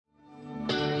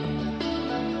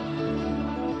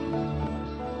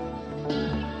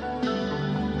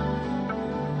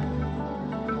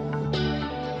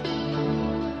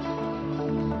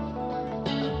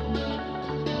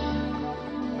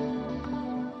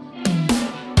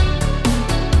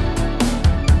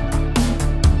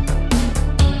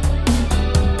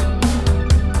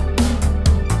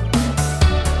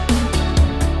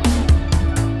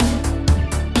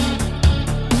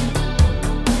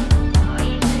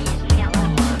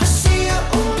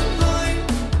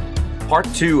part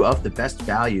two of the best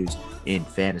values in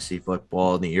fantasy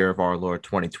football in the year of our Lord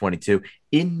 2022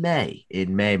 in May,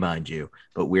 mind you.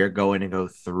 But we're going to go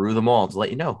through them all to let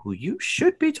you know who you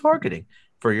should be targeting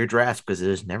for your drafts, because it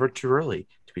is never too early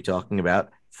to be talking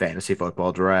about fantasy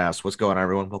football drafts. What's going on,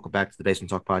 everyone? Welcome back to the Basement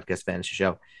Talk Podcast Fantasy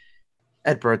Show.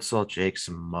 Ed Birdsall, Jake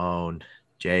Simone.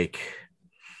 Jake,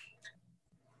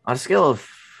 on a scale of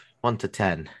 1 to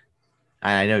 10,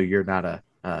 I know you're not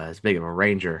as big of a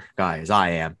Ranger guy as I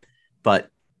am,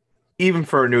 but even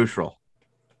for a neutral,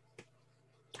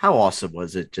 how awesome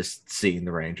was it just seeing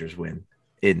the Rangers win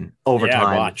in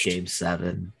overtime, Game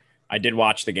 7? I did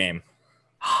watch the game.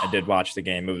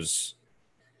 It was,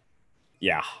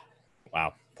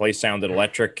 wow. Place sounded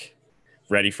electric,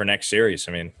 ready for next series.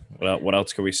 I mean, what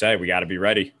else could we say? We got to be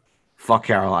ready. Fuck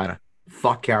Carolina.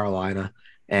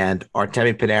 And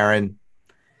Artemi Panarin,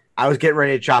 I was getting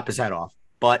ready to chop his head off,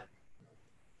 but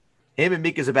him and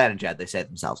Mika Zibanejad, they said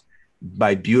themselves,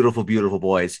 my beautiful, beautiful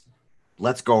boys,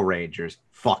 let's go Rangers.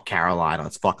 Fuck Carolina.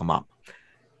 Let's fuck them up.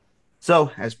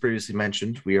 So, as previously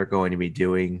mentioned,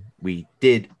 we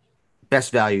did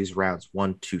best values rounds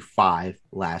 1 to 5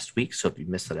 last week. So if you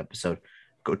missed that episode,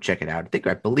 go check it out.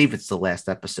 I believe it's the last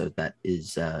episode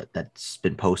that's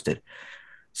been posted.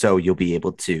 So you'll be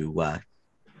able to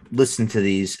listen to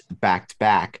these back to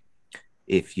back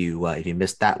if you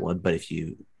missed that one. But if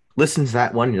you listen to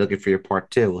that one, you're looking for your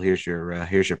part 2. Well, here's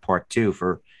your part 2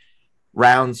 for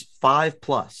rounds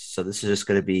 5+. So this is just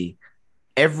going to be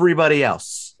everybody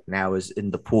else now is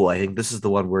in the pool. I think this is the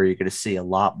one where you're going to see a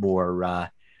lot more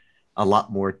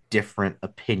different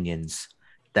opinions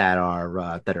that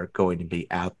are going to be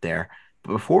out there.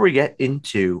 But before we get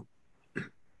into,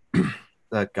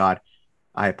 God,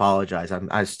 I apologize.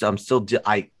 I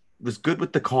was good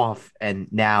with the cough, and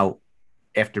now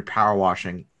after power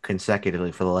washing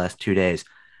consecutively for the last 2 days,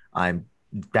 I'm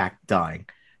back dying.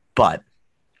 But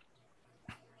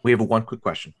we have one quick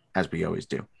question, as we always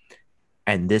do,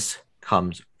 and this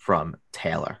comes from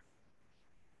Taylor.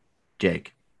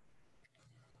 Jake,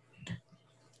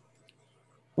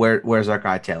 where's our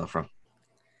guy Taylor from?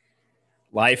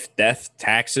 Life, death,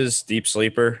 taxes, deep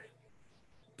sleeper,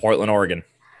 Portland, Oregon.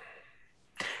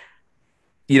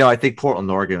 I think Portland,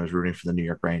 Oregon was rooting for the New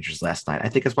York Rangers last night. I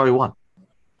think that's why we won.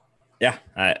 Yeah,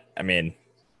 I mean,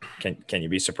 can you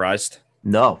be surprised?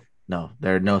 No,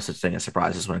 there are no such thing as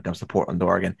surprises when it comes to Portland,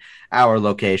 Oregon. Our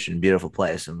location, beautiful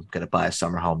place. I'm going to buy a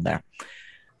summer home there.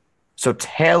 So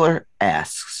Taylor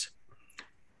asks,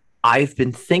 I've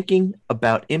been thinking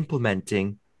about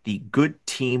implementing the good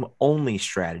team only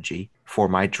strategy for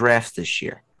my drafts this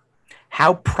year.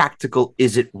 How practical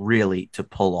is it really to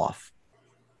pull off?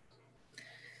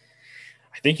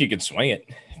 I think you could swing it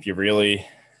if you really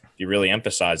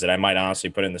emphasize it. I might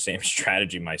honestly put in the same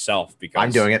strategy myself because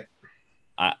I'm doing it.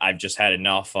 I've just had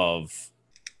enough of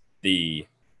the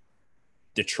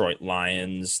Detroit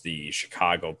Lions, the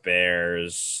Chicago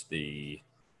Bears, the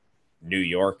New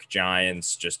York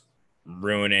Giants just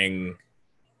ruining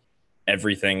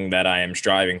everything that I am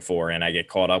striving for, and I get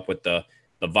caught up with the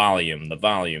volume.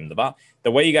 The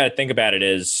way you got to think about it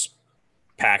is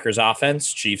Packers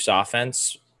offense, Chiefs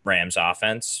offense, Rams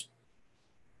offense,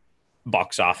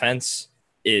 Bucks offense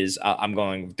is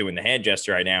doing the hand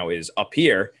gesture right now is up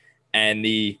here, and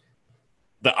the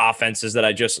offenses that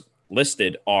I just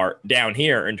listed are down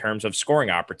here in terms of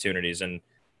scoring opportunities. And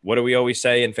what do we always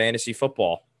say in fantasy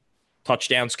football?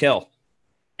 Touchdowns kill.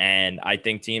 And I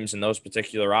think teams in those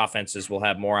particular offenses will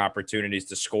have more opportunities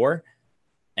to score.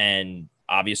 And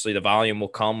obviously the volume will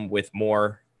come with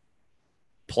more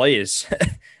plays,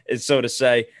 so to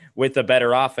say, with a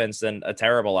better offense than a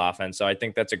terrible offense. So I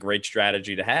think that's a great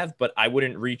strategy to have, but I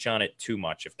wouldn't reach on it too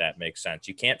much, if that makes sense.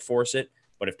 You can't force it,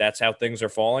 but if that's how things are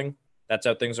falling, that's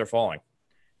how things are falling.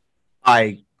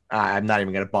 I'm not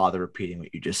even going to bother repeating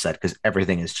what you just said because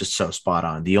everything is just so spot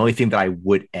on. The only thing that I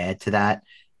would add to that,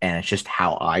 and it's just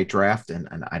how I draft, and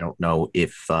I don't know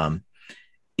if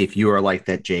you are like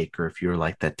that, Jake, or if you're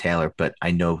like that, Taylor, but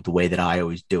I know the way that I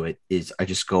always do it is I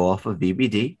just go off of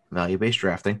VBD, value-based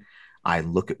drafting. I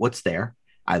look at what's there.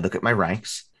 I look at my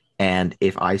ranks, and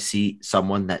if I see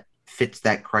someone that fits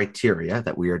that criteria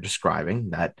that we are describing,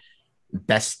 that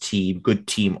best team, good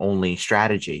team only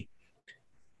strategy,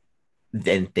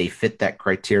 then they fit that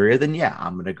criteria, then yeah,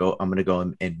 I'm gonna go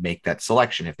and make that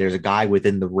selection. If there's a guy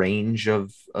within the range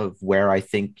of where I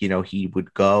think he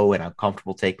would go, and I'm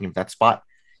comfortable taking him that spot,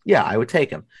 yeah, I would take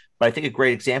him. But I think a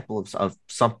great example of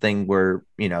something where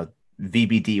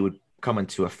VBD would come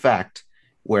into effect,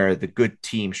 where the good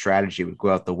team strategy would go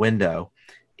out the window,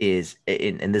 is,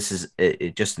 and this is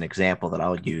just an example that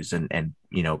I'll use, and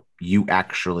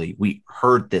we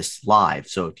heard this live.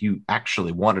 So if you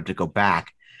actually wanted to go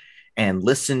back and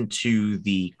listen to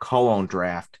the co-own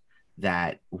draft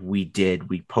that we did,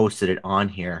 we posted it on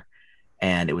here,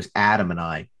 and it was Adam and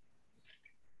I,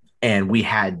 and we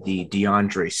had the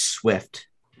DeAndre Swift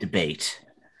debate.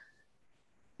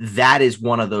 That is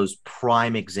one of those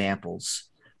prime examples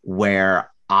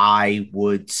where I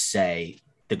would say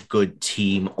the good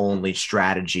team only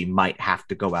strategy might have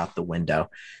to go out the window,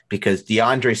 because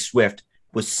DeAndre Swift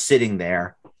was sitting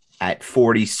there at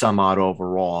 40 some odd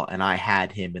overall, and I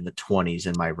had him in the 20s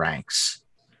in my ranks.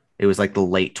 It was like the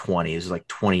late 20s, it was like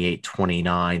 28,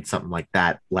 29, something like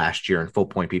that last year in full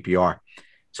point PPR.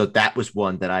 So that was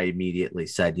one that I immediately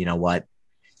said, you know what,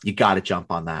 you got to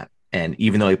jump on that. And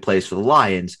even though he plays for the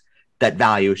Lions, that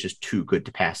value is just too good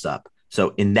to pass up.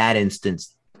 So in that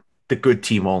instance, the good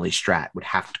team only strat would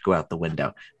have to go out the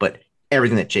window. But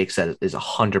everything that Jake said is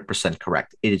 100%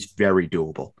 correct. It is very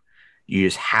doable. You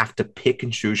just have to pick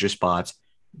and choose your spots.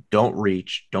 Don't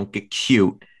reach, don't get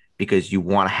cute, because you'd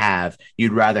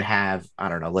rather have, I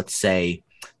don't know, let's say,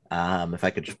 if I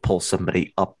could just pull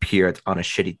somebody up here on a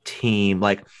shitty team,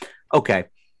 like, okay,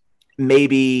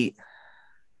 maybe,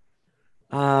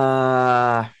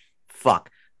 fuck.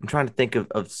 I'm trying to think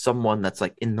of someone that's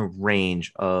like in the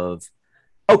range of,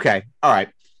 okay, all right.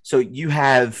 So you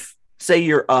have, say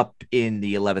you're up in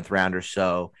the 11th round or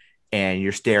so, and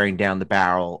you're staring down the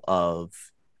barrel of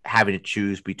having to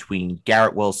choose between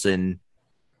Garrett Wilson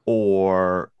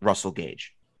or Russell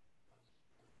Gage.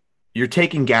 You're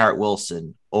taking Garrett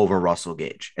Wilson over Russell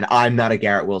Gage. And I'm not a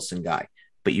Garrett Wilson guy,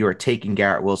 but you are taking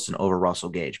Garrett Wilson over Russell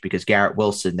Gage because Garrett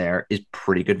Wilson there is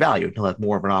pretty good value. He'll have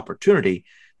more of an opportunity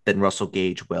than Russell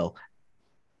Gage will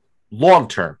long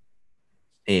term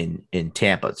in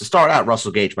Tampa. To start out,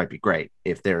 Russell Gage might be great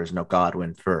if there is no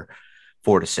Godwin for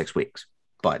 4 to 6 weeks.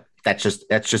 But that's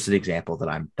just an example that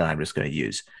I'm just going to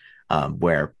use,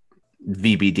 where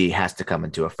VBD has to come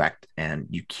into effect, and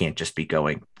you can't just be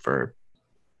going for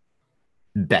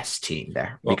best team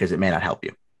there, because it may not help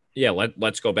you. Yeah,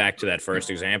 let's go back to that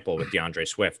first example with DeAndre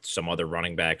Swift. Some other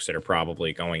running backs that are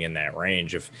probably going in that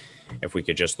range. If we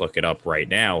could just look it up right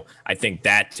now, I think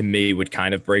that to me would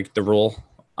kind of break the rule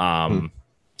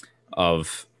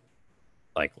of,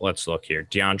 like, let's look here.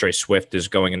 DeAndre Swift is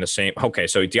going in the same. Okay,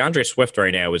 so DeAndre Swift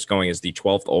right now is going as the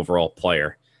 12th overall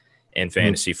player in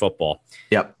fantasy football.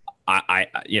 Yep.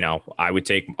 I would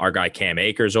take our guy Cam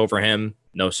Akers over him.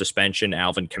 No suspension.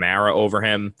 Alvin Kamara over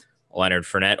him. Leonard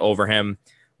Fournette over him.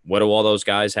 What do all those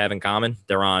guys have in common?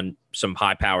 They're on some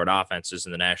high-powered offenses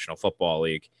in the National Football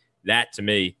League. That, to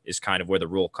me, is kind of where the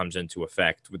rule comes into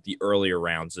effect with the earlier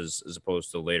rounds as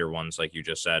opposed to the later ones, like you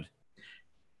just said.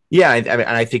 Yeah,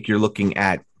 I think you're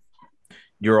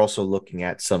also looking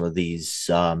at some of these,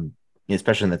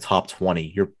 especially in the top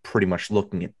 20. You're pretty much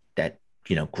looking at that,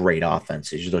 great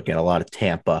offenses. You're looking at a lot of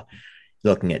Tampa.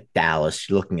 You're looking at Dallas.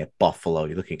 You're looking at Buffalo.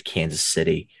 You're looking at Kansas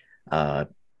City.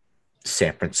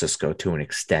 San Francisco to an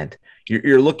extent.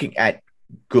 You're looking at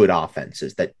good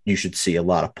offenses that you should see a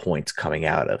lot of points coming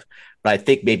out of. But I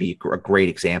think maybe a great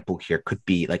example here could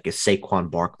be like if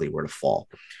Saquon Barkley were to fall.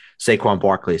 Saquon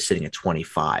Barkley is sitting at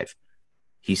 25.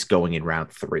 He's going in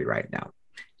round 3 right now.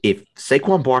 If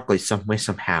Saquon Barkley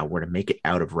somehow were to make it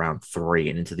out of round 3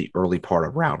 and into the early part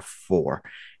of round 4,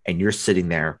 and you're sitting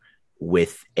there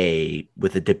with a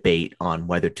debate on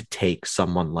whether to take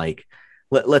someone like,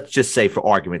 let's just say for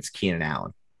arguments, Keenan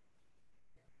Allen.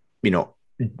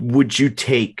 Would you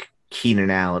take Keenan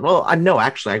Allen? Well, no,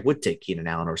 actually, I would take Keenan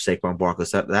Allen or Saquon Barkley.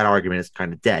 So that argument is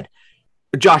kind of dead.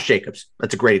 But Josh Jacobs,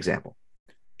 that's a great example.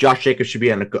 Josh Jacobs should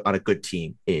be on a good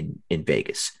team in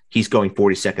Vegas. He's going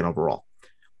 42nd overall.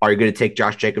 Are you going to take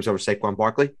Josh Jacobs over Saquon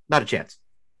Barkley? Not a chance.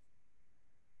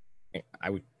 I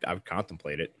would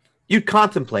contemplate it. You'd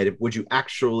contemplate it. Would you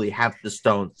actually have the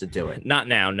stones to do it? Not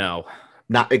now, no.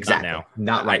 Not exactly.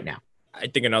 Not right now. I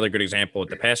think another good example with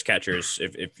the pass catchers,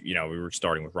 if we were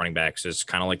starting with running backs, is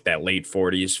kind of like that late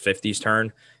 40s, 50s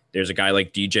turn. There's a guy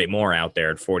like DJ Moore out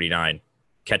there at 49,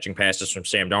 catching passes from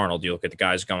Sam Darnold. You look at the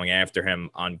guys going after him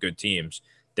on good teams.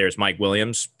 There's Mike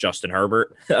Williams, Justin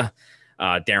Herbert,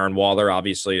 Darren Waller,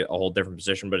 obviously a whole different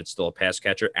position, but it's still a pass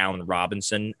catcher. Allen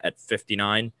Robinson at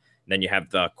 59. And then you have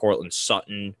the Cortland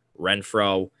Sutton,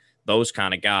 Renfro, those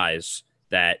kind of guys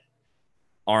that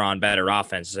are on better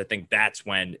offenses. I think that's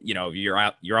when, you're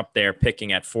up there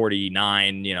picking at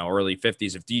 49, early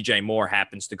 50s. If DJ Moore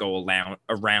happens to go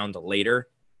around later,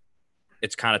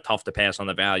 it's kind of tough to pass on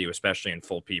the value, especially in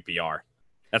full PPR.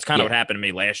 That's kind of what happened to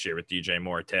me last year with DJ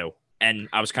Moore too. And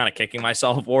I was kind of kicking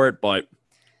myself for it, but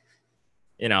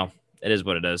it is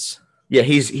what it is. Yeah,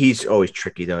 he's always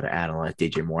tricky though to analyze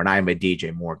DJ Moore, and I'm a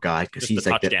DJ Moore guy because Just the he's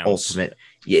like the touchdowns. ultimate.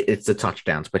 Yeah, it's the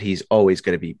touchdowns, but he's always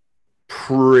going to be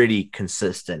pretty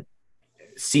consistent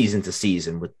season to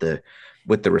season with the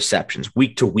receptions.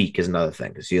 Week to week is another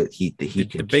thing because he can The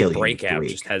kill big you week to breakout week.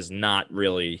 just has not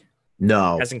really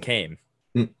No, hasn't came.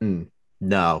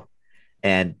 no,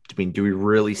 and I mean, do we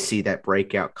really see that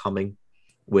breakout coming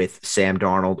with Sam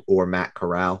Darnold or Matt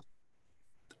Corral?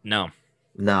 No.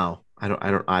 No, I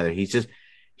don't either.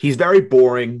 He's very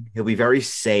boring. He'll be very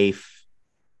safe.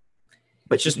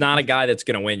 But it's just not a guy that's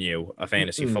going to win you a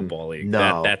fantasy football league.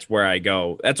 No. That's where I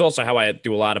go. That's also how I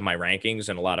do a lot of my rankings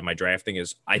and a lot of my drafting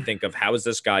is I think of how is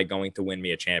this guy going to win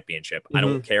me a championship? I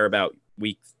don't care about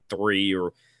week 3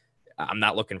 or I'm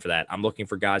not looking for that. I'm looking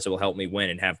for guys that will help me win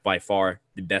and have by far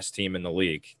the best team in the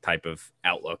league type of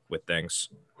outlook with things.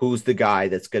 Who's the guy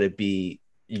that's going to be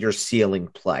your ceiling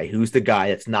play? Who's the guy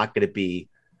that's not going to be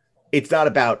 – it's not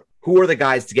about who are the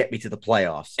guys to get me to the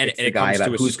playoffs. And it's the guy about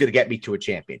who's going to get me to a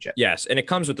championship. Yes, and it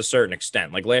comes with a certain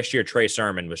extent. Like last year, Trey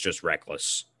Sermon was just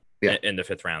reckless in the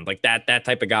 5th round. Like that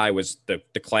type of guy was the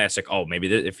classic, oh,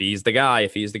 maybe if he's the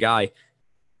guy.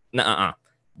 Nuh-uh.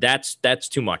 That's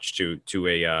too much to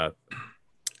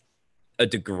a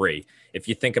degree. If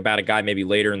you think about a guy maybe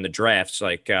later in the drafts,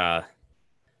 like for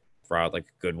like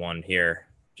a good one here,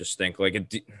 just think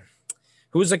like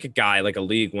who's like a guy like a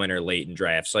league winner late in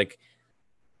drafts, like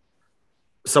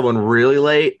someone really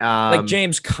late, like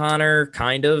James Conner,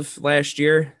 kind of last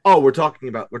year. Oh, we're talking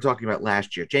about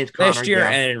last year. James Conner last year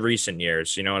and in recent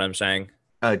years. You know what I'm saying?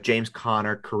 James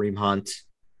Conner, Kareem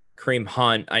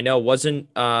Hunt. I know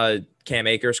wasn't Cam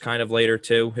Akers kind of later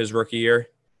too, his rookie year?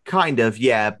 Kind of,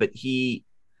 yeah, but he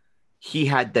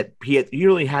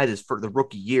only had his for the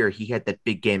rookie year, he had that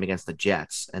big game against the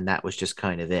Jets, and that was just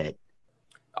kind of it.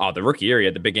 Oh, the rookie year, he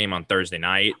had the big game on Thursday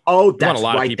night. Oh, that's won a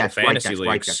lot right. Of people That's fantasy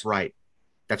right. leagues.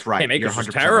 That's right. Cam Akers was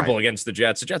terrible against the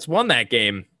Jets. The Jets won that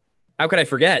game. How could I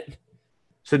forget?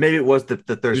 So maybe it was the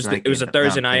Thursday night. It was a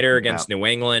Thursday nighter against New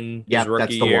England. His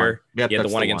rookie year. Yep, he had the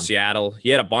one against Seattle. He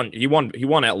had a bunch. He won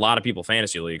a lot of people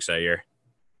fantasy leagues that year.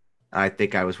 I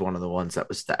think I was one of the ones that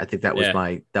was. I think that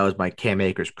was my Cam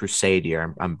Akers crusade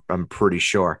year. I'm pretty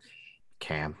sure.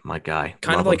 Cam, my guy.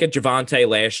 Kind of like a Javonte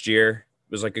last year.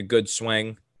 It was like a good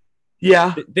swing.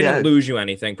 Yeah, didn't lose you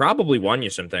anything. Probably won you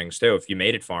some things too if you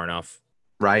made it far enough.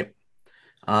 Right.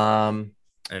 And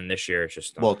this year it's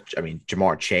just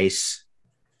Jamar Chase.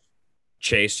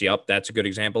 Yep, that's a good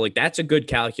example. Like that's a good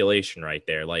calculation right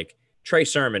there. Like Trey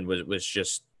Sermon was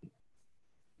just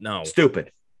stupid.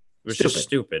 It was just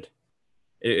stupid.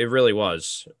 It really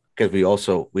was. Because we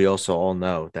also all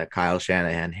know that Kyle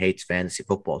Shanahan hates fantasy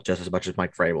football just as much as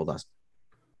Mike Vrabel does.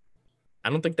 I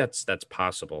don't think that's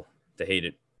possible to hate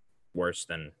it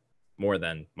more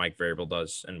than Mike Vrabel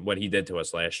does, and what he did to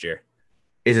us last year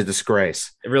is a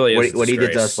disgrace. It really is. What he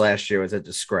did to us last year was a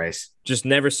disgrace. Just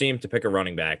never seemed to pick a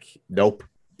running back. Nope,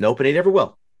 and he never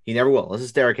will. This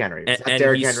is Derrick Henry.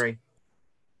 Derrick Henry.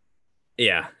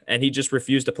 Yeah, and he just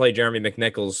refused to play Jeremy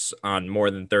McNichols on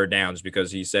more than third downs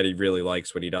because he said he really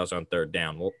likes what he does on third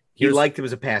down. Well, he liked him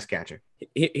as a pass catcher.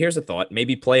 Here's a thought: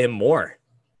 maybe play him more.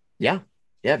 Yeah,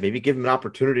 maybe give him an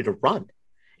opportunity to run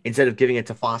instead of giving it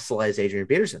to fossilize Adrian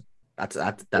Peterson. That's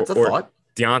a thought.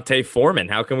 Deontay Foreman.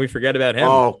 How can we forget about him?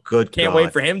 Oh, good. Can't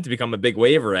wait for him to become a big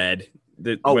waiver ad.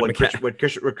 When Christian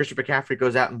McCaffrey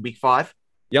goes out in week 5.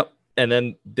 Yep, and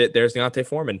then there's Deontay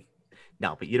Foreman.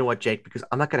 No, but you know what, Jake? Because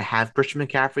I'm not going to have Christian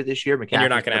McCaffrey this year. And you're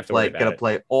not going to have to worry about it. Going to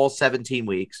play all 17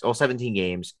 weeks, all 17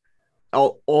 games,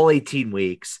 all 18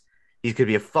 weeks. He's going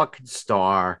to be a fucking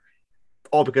star,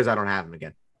 all because I don't have him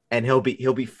again. And he'll be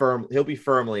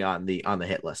firmly on the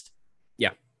hit list.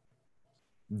 Yeah,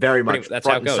 very much. That's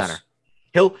how it goes. Center.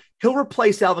 He'll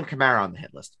replace Alvin Kamara on the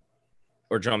hit list,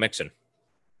 or Joe Mixon.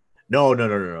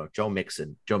 No. Joe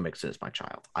Mixon is my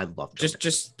child. I love Joe Mixon.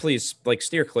 Just please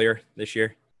steer clear this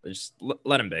year. Just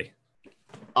let him be.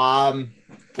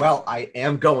 Well, I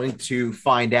am going to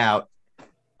find out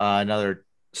another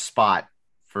spot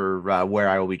for where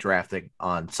I will be drafting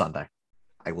on Sunday.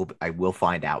 I will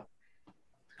find out.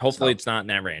 Hopefully, it's not in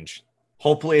that range.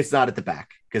 Hopefully, it's not at the back,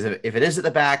 because if it is at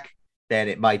the back, then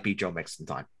it might be Joe Mixon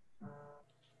time,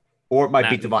 or it might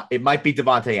be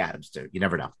Devontae Adams too. You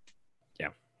never know. Yeah,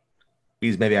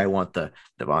 because maybe I want the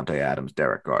Devontae Adams,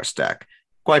 Derek Carr stack.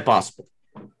 Quite possible.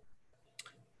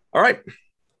 All right,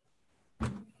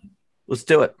 let's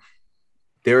do it.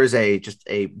 There is just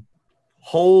a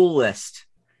whole list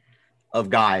of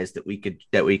guys that we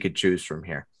could choose from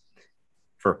here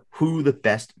for who the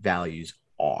best values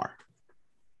are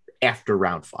after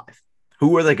round 5.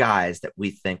 Who are the guys that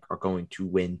we think are going to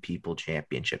win people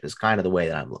championship is kind of the way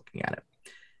that I'm looking at it.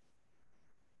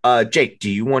 Jake, do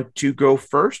you want to go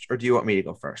first or do you want me to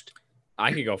go first?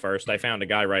 I could go first. I found a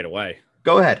guy right away.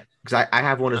 Go ahead, because I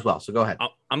have one as well. So go ahead.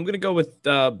 I'm going to go with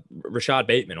Rashad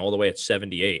Bateman all the way at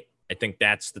 78. I think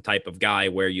that's the type of guy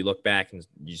where you look back and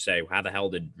you say, how the hell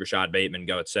did Rashad Bateman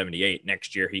go at 78?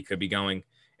 Next year, he could be going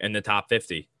in the top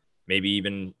 50, maybe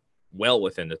even well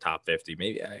within the top 50.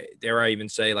 Maybe, dare I even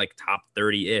say, like top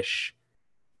 30-ish.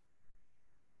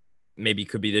 Maybe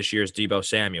could be this year's Deebo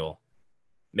Samuel.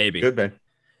 Maybe. Good, man.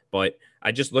 But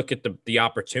I just look at the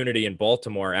opportunity in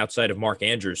Baltimore outside of Mark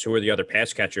Andrews. Who are the other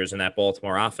pass catchers in that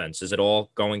Baltimore offense? Is it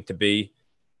all going to be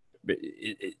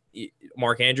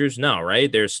Mark Andrews? No, right?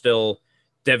 There's still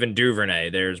Devin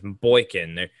Duvernay. There's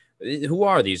Boykin. Who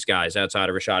are these guys outside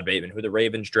of Rashad Bateman, who the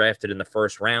Ravens drafted in the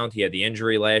first round? He had the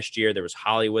injury last year. There was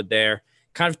Hollywood there.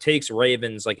 Kind of takes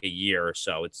Ravens like a year or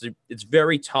so. It's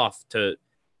very tough to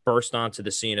burst onto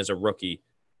the scene as a rookie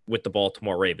with the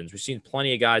Baltimore Ravens. We've seen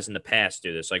plenty of guys in the past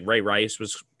do this. Like Ray Rice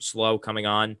was slow coming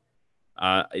on.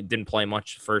 It didn't play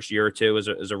much the first year or two as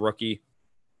a rookie.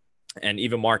 And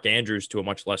even Mark Andrews, to a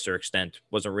much lesser extent,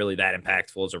 wasn't really that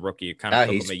impactful as a rookie. It kind of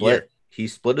took him a year. He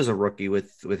split as a rookie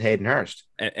with Hayden Hurst.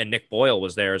 And Nick Boyle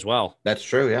was there as well. That's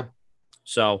true, yeah.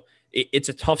 So it's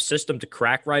a tough system to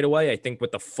crack right away. I think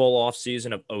with the full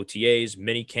offseason of OTAs,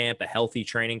 mini camp, a healthy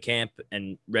training camp,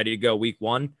 and ready to go week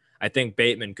one, I think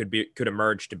Bateman could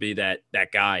emerge to be that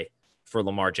guy for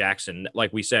Lamar Jackson.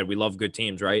 Like we said, we love good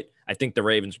teams, right? I think the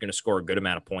Ravens are going to score a good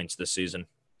amount of points this season.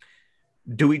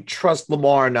 Do we trust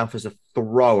Lamar enough as a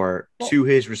thrower to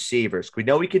his receivers? We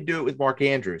know we could do it with Mark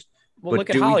Andrews. Well,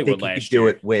 look at Hollywood last year. Do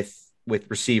it with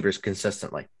receivers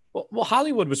consistently. Well,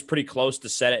 Hollywood was pretty close to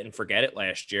set it and forget it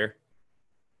last year.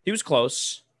 He was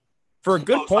close for a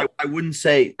good point. I wouldn't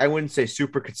say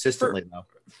super consistently though.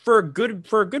 For a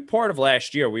good part of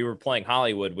last year, we were playing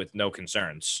Hollywood with no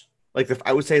concerns.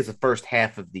 I would say it's the first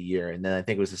half of the year, and then I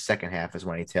think it was the second half is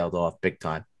when he tailed off big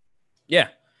time. Yeah.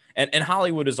 And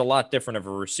Hollywood is a lot different of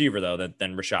a receiver, though,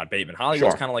 than Rashad Bateman.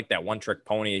 Hollywood's kind of like that one-trick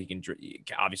pony. He can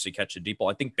obviously catch a deep ball.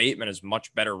 I think Bateman is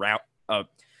much better route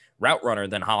runner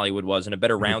than Hollywood was, and a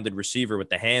better rounded receiver with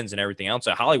the hands and everything else.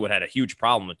 So Hollywood had a huge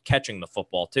problem with catching the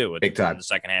football, too, in the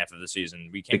second half of the season.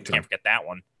 We can't forget that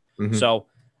one. Mm-hmm. So,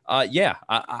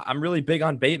 I'm really big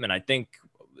on Bateman. I think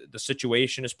the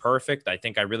situation is perfect. I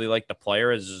think I really like the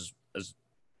player as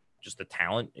just a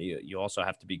talent. You also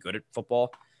have to be good at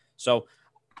football. So,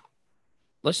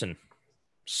 listen,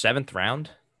 7th round,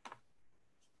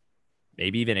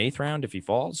 maybe even 8th round if he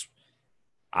falls.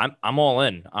 I'm all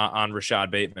in on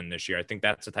Rashad Bateman this year. I think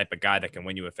that's the type of guy that can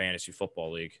win you a fantasy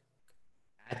football league.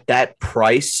 At that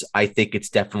price, I think it's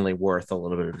definitely worth a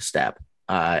little bit of a step.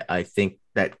 I think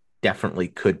that definitely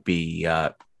could be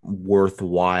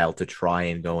worthwhile to try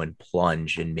and go and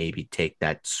plunge and maybe take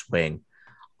that swing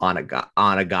on a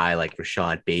guy like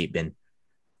Rashad Bateman.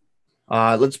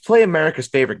 Let's play America's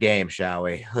favorite game, shall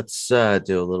we? Let's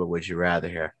do a little would you rather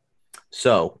here.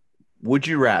 So, would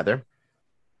you rather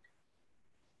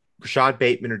Rashad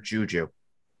Bateman or Juju?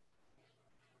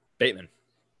 Bateman.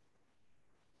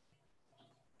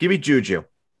 Give me Juju.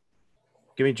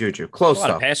 Close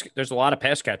though. There's a lot of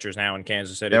pass catchers now in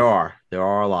Kansas City. There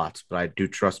are a lot, but I do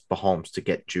trust Mahomes to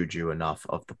get Juju enough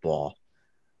of the ball.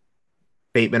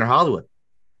 Bateman or Hollywood?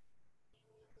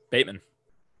 Bateman.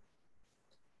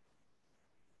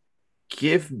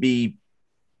 Give me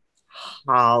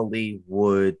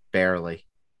Hollywood barely,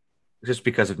 just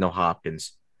because of no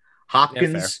Hopkins.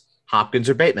 Hopkins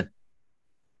or Bateman,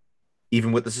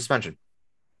 even with the suspension.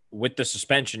 With the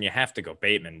suspension, you have to go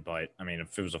Bateman, but I mean,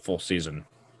 if it was a full season,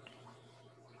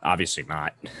 obviously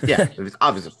not. Yeah, if it's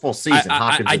obviously a full season.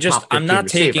 I'm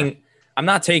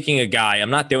not taking a guy. I'm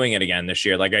not doing it again this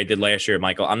year like I did last year,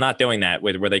 Michael. I'm not doing that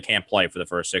where they can't play for the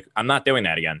first 6. I'm not doing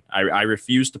that again. I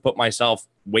refuse to put myself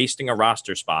wasting a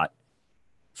roster spot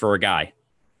for a guy.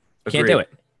 Agreed. Can't do it.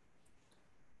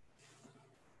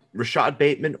 Rashad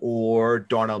Bateman or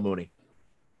Darnell Mooney?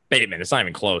 Bateman. It's not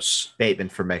even close. Bateman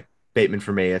for me.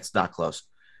 It's not close.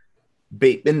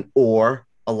 Bateman or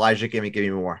Elijah Give me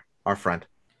more. Our friend.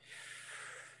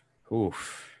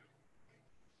 Oof.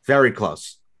 Very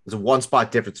close. There's a 1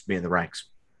 spot difference for me in the ranks.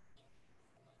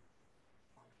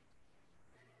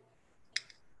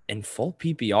 In full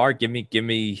PPR, give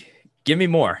me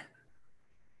more.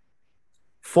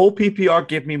 Full PPR,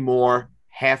 give me more.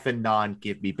 Half and non,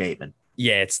 give me Bateman.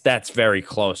 Yeah, that's very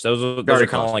close. Those are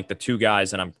kind of like the 2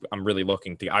 guys that I'm really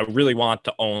looking to. I really want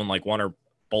to own like one or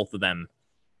both of them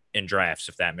in drafts,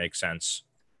 if that makes sense.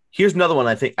 Here's another one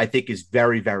I think is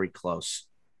very, very close.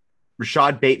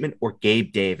 Rashad Bateman or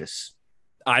Gabe Davis?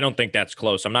 I don't think that's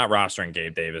close. I'm not rostering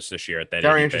Gabe Davis this year at that.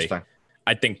 Very ADP. Interesting.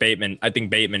 I think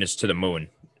Bateman is to the moon.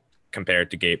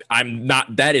 compared to Gabe. I'm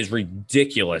not. That is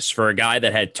ridiculous for a guy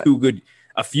that had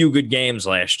a few good games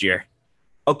last year.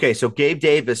 Okay, so Gabe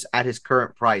Davis at his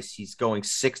current price, he's going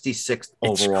 66th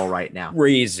overall right now.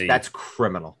 Crazy. That's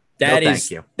criminal. Thank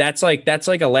you. That's like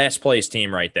a last place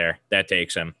team right there that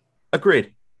takes him.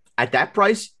 Agreed. At that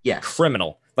price, yes.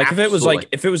 Criminal. Like Absolutely.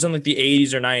 if it was in like the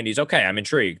 80s or 90s, okay, I'm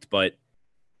intrigued, but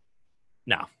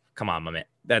no, come on, my man.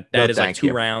 That is like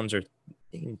 2 rounds or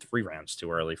 3 rounds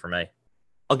too early for me.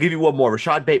 I'll give you one more.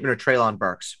 Rashad Bateman or Treylon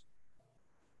Burks?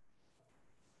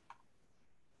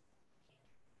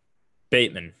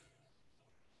 Bateman.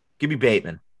 Give me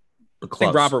Bateman. I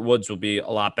think Robert Woods will be a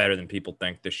lot better than people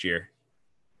think this year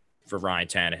for Ryan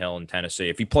Tannehill in Tennessee.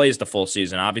 If he plays the full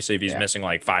season, obviously if he's missing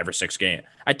like 5 or 6 games,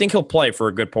 I think he'll play for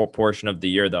a good portion of the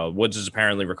year, though. Woods is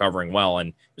apparently recovering well, and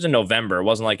it was in November. It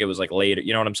wasn't like it was like later.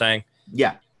 You know what I'm saying?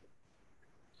 Yeah.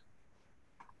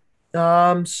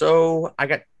 So I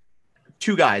got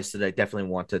 2 guys that I definitely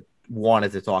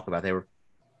wanted to talk about. They were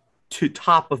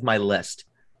top of my list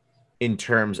in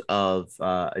terms of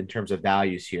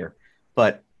values here,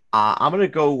 but I'm gonna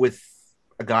go with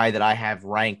a guy that I have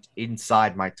ranked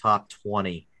inside my top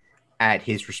 20 at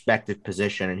his respective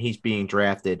position, and he's being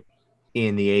drafted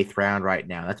in the 8th round right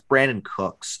now. That's Brandon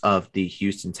Cooks of the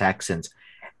Houston Texans.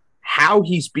 How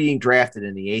he's being drafted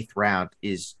in the 8th round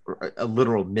is a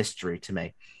literal mystery to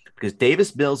me, because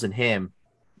Davis Mills and him,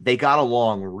 they got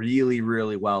along really,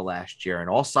 really well last year, and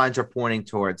all signs are pointing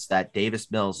towards that Davis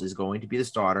Mills is going to be the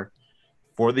starter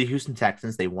for the Houston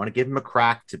Texans. They want to give him a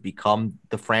crack to become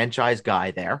the franchise guy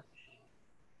there.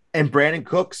 And Brandon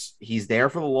Cooks, he's there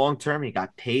for the long term. He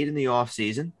got paid in the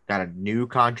offseason, got a new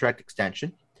contract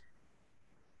extension,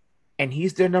 and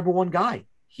he's their number 1 guy.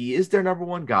 He is their number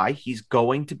 1 guy. He's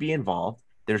going to be involved.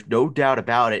 There's no doubt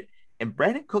about it. And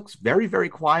Brandon Cooks, very, very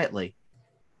quietly,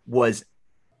 was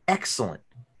excellent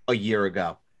a year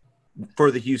ago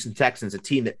for the Houston Texans, a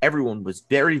team that everyone was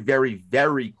very, very,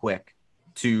 very quick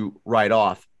to write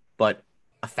off. But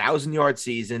 1,000-yard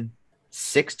season,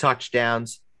 6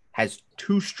 touchdowns, has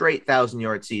 2 straight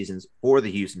 1,000-yard seasons for the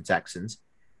Houston Texans.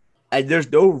 And there's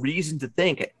no reason to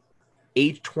think at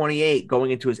age 28,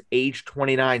 going into his age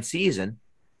 29 season,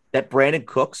 that Brandon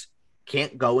Cooks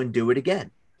can't go and do it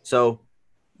again. So,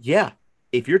 yeah,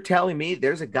 if you're telling me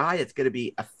there's a guy that's going to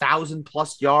be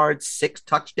 1,000+ yards, 6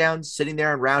 touchdowns sitting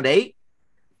there in round 8,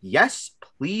 yes,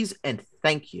 please, and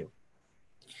thank you.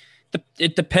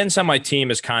 It depends how my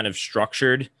team is kind of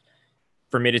structured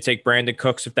for me to take Brandon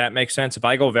Cooks, if that makes sense. If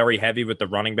I go very heavy with the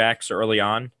running backs early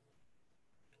on,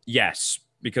 yes,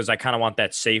 because I kind of want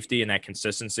that safety and that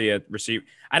consistency at receiver.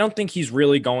 I don't think he's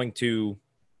really going to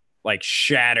like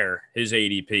shatter his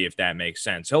ADP, if that makes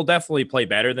sense. He'll definitely play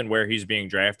better than where he's being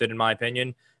drafted, in my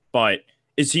opinion. But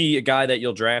is he a guy that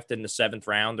you'll draft in the 7th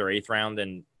round or 8th round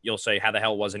and you'll say, how the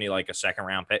hell wasn't he like a 2nd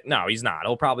round pick? No, he's not.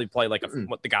 He'll probably play like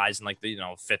what the guys in like the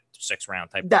 5th, 6th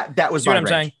round type. That was my range.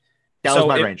 Saying? That was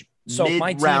my range. So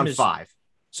mid round 5.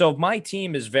 So if my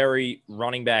team is very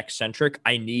running back centric,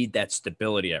 I need that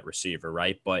stability at receiver,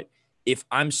 right? But if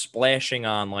I'm splashing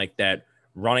on like that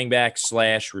running back /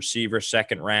 receiver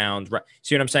 2nd round,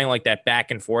 see what I'm saying? Like that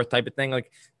back and forth type of thing.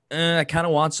 Like I kind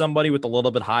of want somebody with a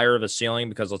little bit higher of a ceiling,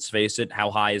 because let's face it, how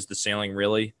high is the ceiling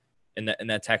really in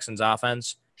that Texans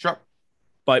offense? Sure.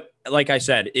 But like I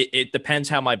said, it depends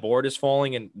how my board is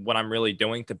falling and what I'm really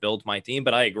doing to build my team.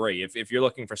 But I agree. If you're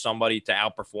looking for somebody to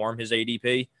outperform his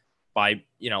ADP by,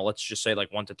 let's just say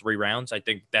like 1 to 3 rounds, I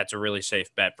think that's a really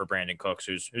safe bet for Brandon Cooks,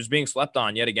 who's being slept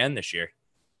on yet again this year.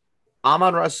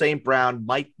 Amon-Ra St. Brown,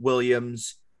 Mike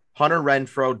Williams, Hunter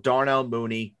Renfrow, Darnell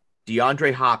Mooney,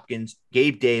 DeAndre Hopkins,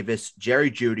 Gabe Davis, Jerry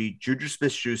Jeudy, Juju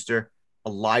Smith-Schuster,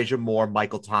 Elijah Moore,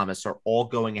 Michael Thomas are all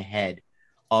going ahead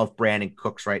of Brandon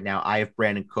Cooks right now. I have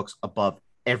Brandon Cooks above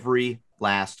every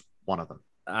last one of them.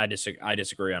 I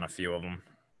disagree on a few of them.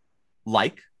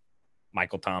 Like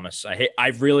Michael Thomas. I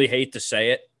really hate to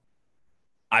say it.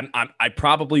 I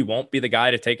probably won't be the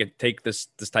guy to take this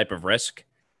type of risk,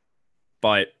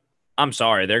 but I'm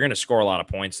sorry, they're going to score a lot of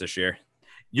points this year.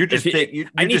 You're just big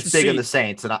on the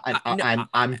Saints, and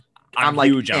I'm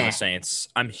like huge on the Saints.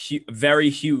 I'm very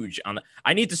huge on the.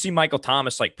 I need to see Michael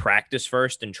Thomas like practice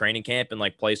first in training camp and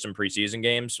like play some preseason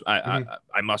games.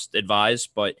 I must advise,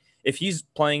 but if he's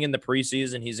playing in the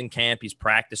preseason, he's in camp, he's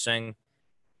practicing.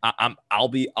 I'll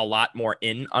be a lot more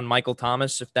in on Michael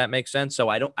Thomas, if that makes sense. So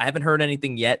I haven't heard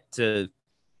anything yet to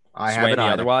sway me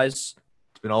otherwise.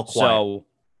 It's been all quiet. So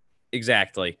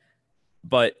exactly.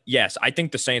 But yes, I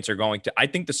think the Saints are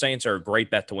a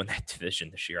great bet to win that division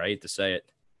this year. I hate to say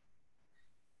it.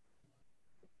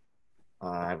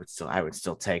 I would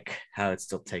still take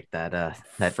that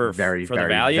that very, for the very,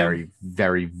 value. very,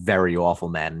 very, very awful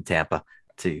man in Tampa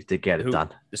to get it Who done.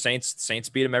 the Saints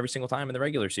beat him every single time in the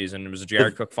regular season. It was a The,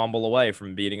 Jared Cook fumble away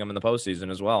from beating him in the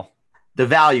postseason as well. the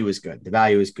value is good. The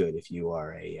value is good if you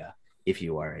are a And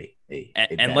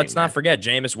let's betting not man. forget,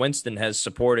 Jameis Winston has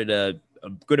supported a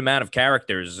good amount of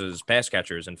characters as pass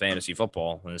catchers in fantasy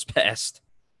football in his past.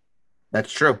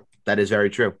 That's true. That is very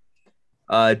true.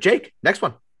 Jake, next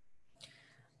one.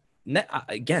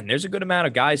 Again, there's a good amount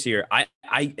of guys here.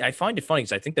 I find it funny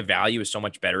because I think the value is so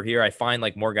much better here. I find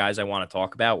like more guys I want to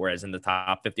talk about, whereas in the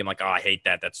top 50, I'm like, oh, I hate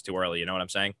that. That's too early. You know what I'm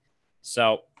saying?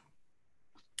 So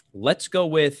let's go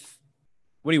with,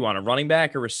 what do you want, a running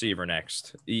back or receiver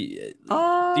next?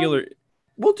 Dealer.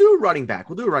 We'll do a running back.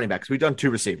 We'll do a running back because we've done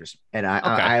two receivers, and Okay.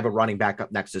 I have a running back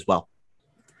up next as well.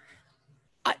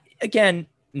 Again,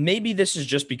 maybe this is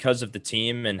just because of the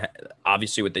team and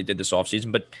obviously what they did this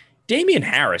offseason, but Damian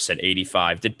Harris at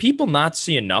 85. Did people not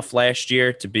see enough last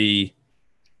year to be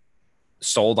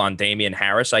sold on Damian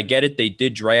Harris? I get it. They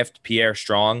did draft Pierre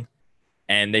Strong,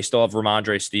 and they still have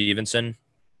Ramondre Stevenson.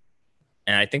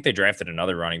 And I think they drafted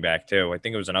another running back, too. I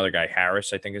think it was another guy,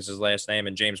 Harris, I think is his last name,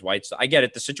 and James White. I get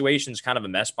it. The situation's kind of a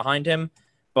mess behind him,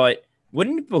 but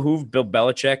wouldn't it behoove Bill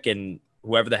Belichick and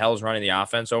whoever the hell is running the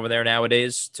offense over there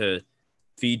nowadays to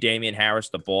feed Damian Harris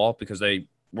the ball, because they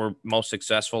were most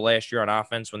successful last year on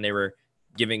offense when they were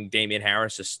giving Damian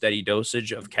Harris a steady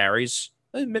dosage of carries,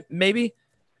 maybe.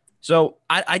 So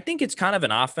I think it's kind of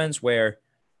an offense where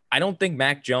I don't think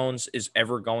Mac Jones is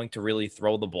ever going to really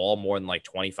throw the ball more than like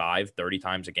 25, 30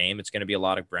 times a game. It's going to be a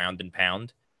lot of ground and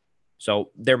pound.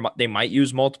 So they might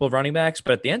use multiple running backs,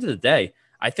 but at the end of the day,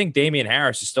 I think Damian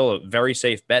Harris is still a very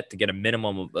safe bet to get a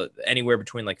minimum of anywhere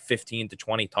between like 15 to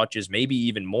 20 touches, maybe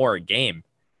even more a game.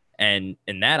 And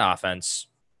in that offense,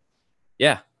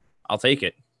 yeah, I'll take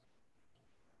it.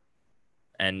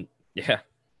 And yeah,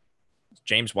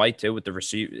 James White too with the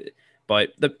receiver.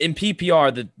 But in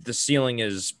PPR, the ceiling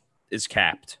is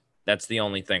capped. That's the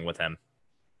only thing with him.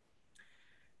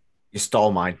 You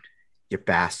stole mine, you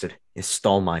bastard. You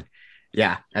stole mine.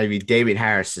 Yeah, I mean, Damian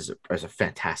Harris is a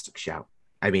fantastic shout.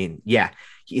 I mean, yeah,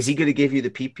 is he going to give you the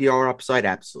PPR upside?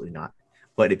 Absolutely not.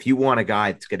 But if you want a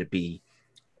guy that's going to be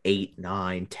 8,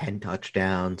 9, 10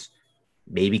 touchdowns,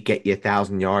 maybe get you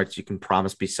 1,000 yards, you can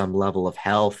promise me some level of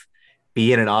health,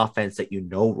 be in an offense that you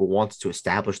know wants to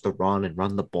establish the run and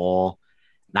run the ball,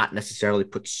 not necessarily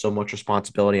put so much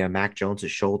responsibility on Mac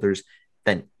Jones's shoulders,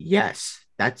 then yes,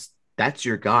 that's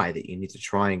your guy that you need to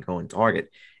try and go and target.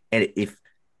 And if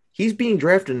he's being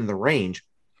drafted in the range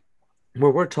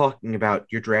where we're talking about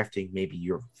you're drafting maybe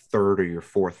your third or your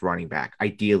fourth running back,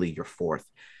 ideally your fourth,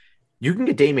 you can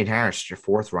get Damian Harris your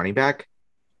fourth running back.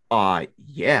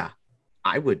 Yeah,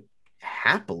 I would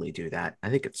happily do that. I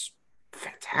think it's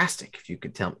fantastic if you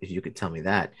could tell me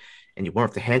that, and you won't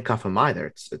have to handcuff him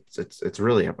either. It's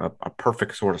really a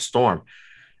perfect sort of storm.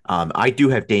 I do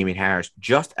have Damian Harris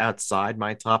just outside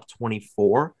my top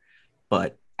 24,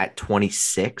 but at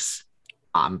 26,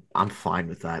 I'm fine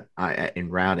with that. In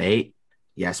round 8,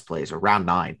 yes, please, or round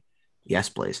 9, yes,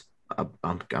 please.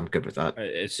 I'm good with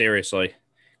that. Seriously.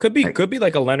 Could be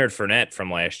like a Leonard Fournette from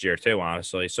last year too,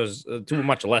 honestly. So to a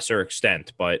much lesser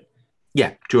extent, but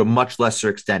yeah, to a much lesser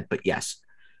extent, but yes.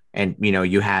 And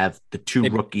you have the two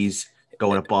rookies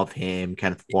going above him,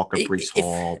 Kenneth Walker, Breece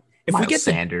Hall, Miles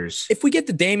Sanders. If we get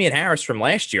the Damian Harris from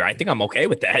last year, I think I'm okay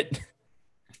with that.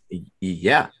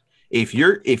 Yeah. If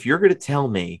you're going to tell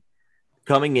me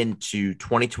coming into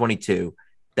 2022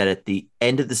 that at the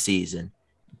end of the season,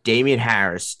 Damian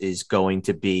Harris is going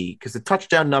to be, because the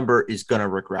touchdown number is going to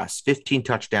regress, 15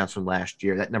 touchdowns from last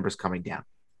year. That number is coming down.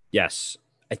 Yes.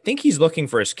 I think he's looking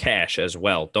for his cash as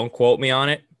well. Don't quote me on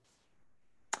it.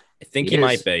 I think he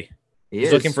might be.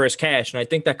 He's looking for his cash. And I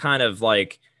think that kind of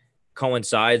like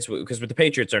coincides because with the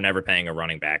Patriots are never paying a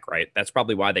running back, right? That's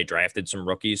probably why they drafted some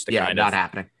rookies to kind of not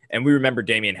happening. And we remember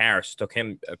Damian Harris took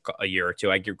him a year or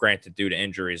two. I give granted due to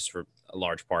injuries for a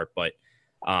large part, but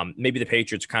maybe the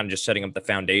Patriots are kind of just setting up the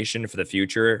foundation for the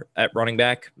future at running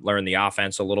back, learn the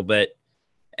offense a little bit.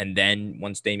 And then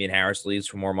once Damian Harris leaves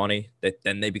for more money,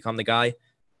 then they become the guy.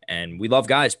 And we love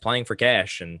guys playing for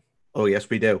cash. And oh, yes,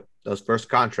 we do. Those first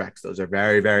contracts, those are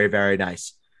very, very, very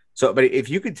nice. So, but if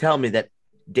you could tell me that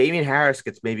Damian Harris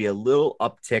gets maybe a little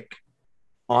uptick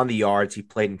on the yards, he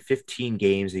played in 15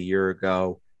 games a year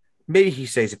ago. Maybe he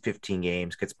stays at 15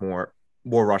 games, gets more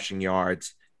rushing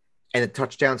yards, and the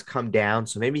touchdowns come down.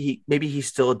 So maybe he's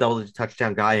still a double-digit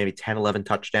touchdown guy, maybe 10, 11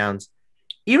 touchdowns.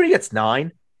 Even if he gets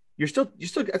 9, you're still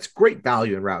that's great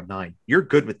value in round 9. You're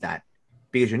good with that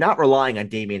because you're not relying on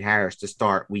Damian Harris to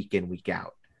start week in, week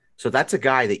out. So that's a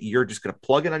guy that you're just going to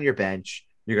plug in on your bench.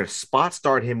 You're going to spot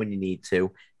start him when you need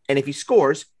to. And if he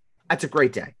scores, that's a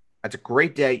great day. That's a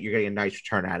great day. You're getting a nice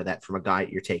return out of that from a guy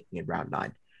you're taking in round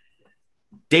 9.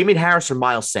 Damian Harris or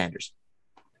Miles Sanders?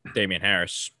 Damian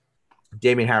Harris.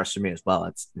 Damian Harris for me as well.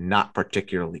 It's not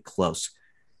particularly close.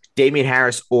 Damian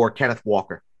Harris or Kenneth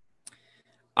Walker?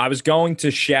 I was going to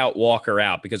shout Walker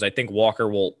out because I think Walker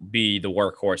will be the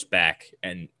workhorse back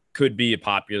and could be a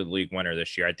popular league winner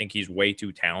this year. I think he's way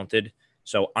too talented.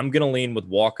 So I'm going to lean with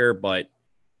Walker, but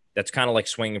that's kind of like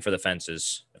swinging for the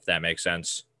fences, if that makes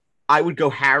sense. I would go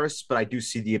Harris, but I do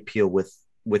see the appeal with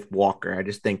Walker. I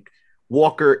just think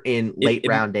Walker in late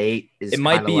round 8 is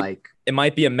kind of like... It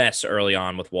might be a mess early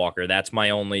on with Walker. That's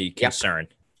my only concern.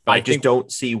 Yep. I just don't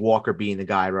see Walker being the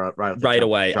guy right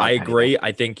away. I agree.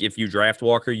 I think if you draft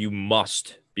Walker, you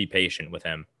must be patient with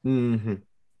him. Mm-hmm.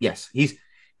 Yes, he's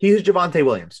a Javonte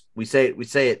Williams. We say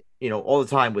it, all the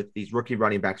time with these rookie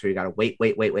running backs where you got to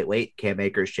wait. Cam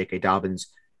Akers, J.K. Dobbins,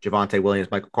 Javonte Williams,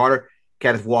 Michael Carter,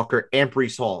 Kenneth Walker, and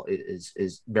Breece Hall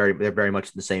they're very much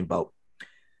in the same boat.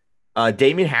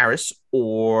 Damian Harris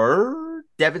or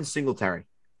Devin Singletary?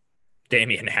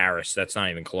 Damian Harris. That's not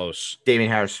even close.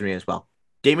 Damian Harris for me as well.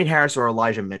 Damian Harris or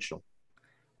Elijah Mitchell?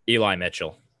 Eli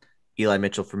Mitchell. Eli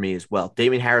Mitchell for me as well.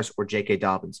 Damian Harris or J.K.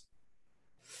 Dobbins?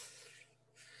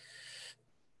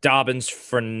 Dobbins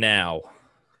for now.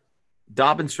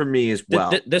 Dobbins for me as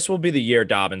well. This will be the year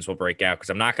Dobbins will break out because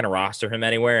I'm not going to roster him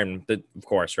anywhere, and of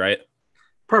course, right?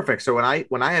 Perfect. So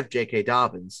when I have J.K.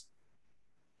 Dobbins,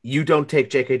 you don't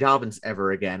take J.K. Dobbins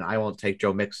ever again. I won't take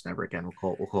Joe Mixon ever again.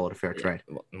 We'll call it a fair trade.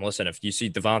 Listen, if you see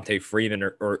Devontae Freeman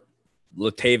or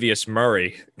Latavius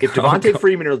Murray, if Devontae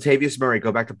Freeman or Latavius Murray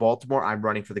go back to Baltimore, I'm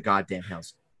running for the goddamn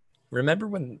hills. Remember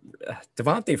when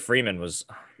Devontae Freeman was?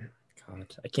 God,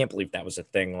 I can't believe that was a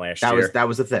thing last year. That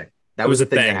was a thing. That was a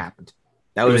thing that happened.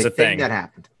 That was a thing that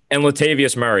happened. And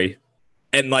Latavius Murray,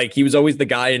 and he was always the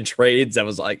guy in trades. I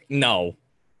was like, no,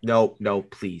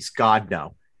 please, God,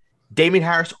 no. Damian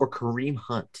Harris or Kareem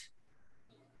Hunt?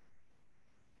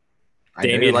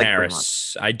 Damian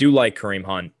Harris. I do like Kareem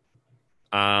Hunt.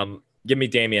 Give me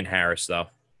Damian Harris, though.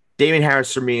 Damian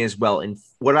Harris for me as well. And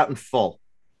what about in full?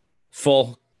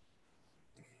 Full.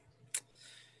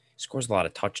 Scores a lot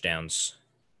of touchdowns.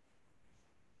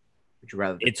 Would you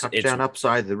rather the touchdown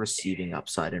upside, the receiving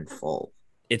upside in full?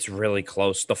 It's really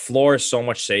close. The floor is so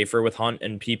much safer with Hunt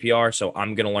and PPR, so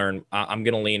I'm gonna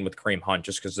lean with Kareem Hunt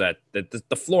just because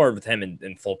the floor with him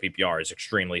in full PPR is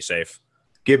extremely safe.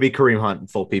 Give me Kareem Hunt in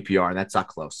full PPR, and that's not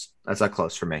close. That's not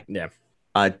close for me. Yeah.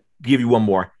 Give you one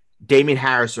more. Damian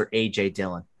Harris or AJ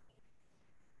Dillon?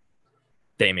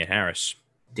 Damian Harris.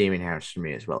 Damian Harris for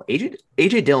me as well.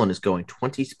 AJ Dillon is going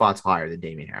 20 spots higher than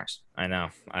Damian Harris. I know.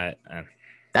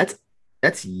 That's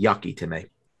yucky to me.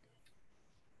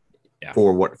 Yeah.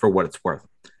 For what it's worth.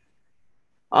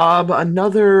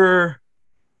 Another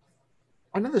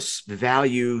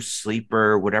value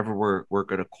sleeper, whatever we're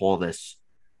gonna call this.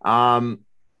 I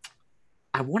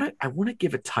want to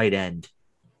give a tight end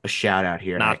a shout out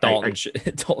here. Not Dalton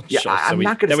Schultz. Yeah, I'm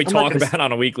not going to. That we talk about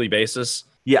on a weekly basis.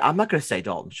 Yeah, I'm not going to say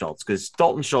Dalton Schultz because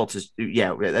Dalton Schultz is.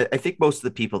 Yeah, I think most of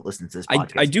the people that listen to this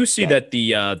podcast. I do see that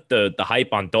the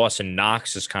hype on Dawson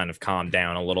Knox has kind of calmed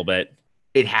down a little bit.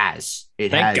 It has.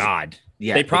 Thank God.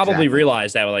 Yeah, they probably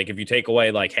realized that if you take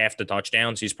away half the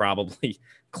touchdowns, he's probably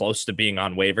close to being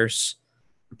on waivers.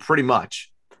 Pretty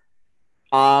much.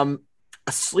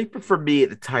 A sleeper for me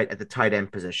at the tight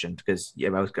end position because I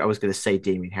was going to say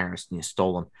Damian Harris and you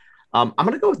stole him. I'm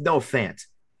going to go with Noah Fant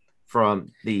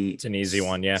from the. It's an easy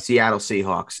one, yeah. Seattle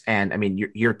Seahawks, and I mean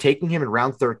you're taking him in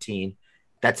round 13.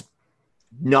 That's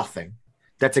nothing.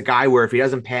 That's a guy where if he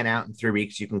doesn't pan out in 3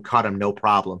 weeks, you can cut him no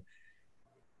problem.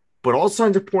 But all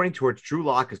signs are pointing towards Drew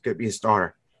Lock is going to be a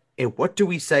starter. And what do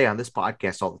we say on this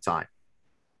podcast all the time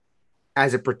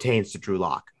as it pertains to Drew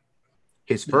Lock?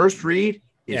 His first read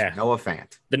is Noah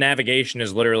Fant. The navigation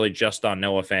is literally just on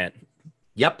Noah Fant.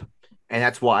 Yep. And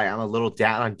that's why I'm a little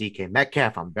down on DK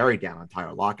Metcalf. I'm very down on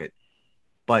Tyler Lockett.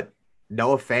 But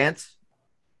Noah Fant,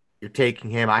 you're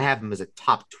taking him. I have him as a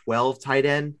top 12 tight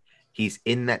end. He's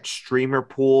in that streamer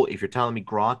pool. If you're telling me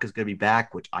Gronk is going to be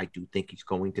back, which I do think he's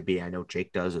going to be, I know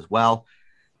Jake does as well,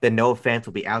 then Noah Fant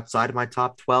will be outside of my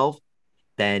top 12.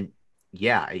 Then,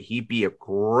 yeah, he'd be a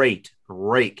great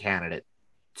candidate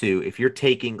to, if you're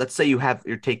taking, let's say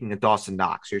you're taking a Dawson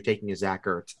Knox, you're taking a Zach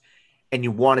Ertz, and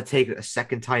you want to take a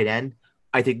second tight end,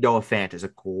 I think Noah Fant is a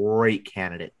great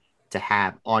candidate to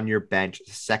have on your bench,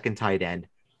 a second tight end,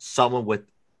 someone with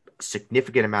a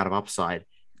significant amount of upside,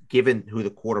 given who the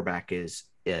quarterback is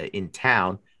in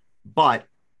town. But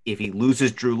if he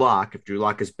loses Drew Lock, if Drew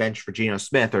Lock is benched for Geno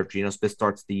Smith, or if Geno Smith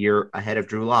starts the year ahead of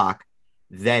Drew Lock,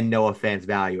 then Noah Fant's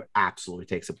value absolutely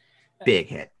takes a big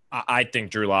hit. I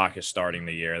think Drew Lock is starting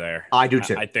the year there. I do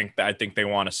too. I think they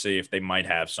want to see if they might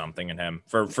have something in him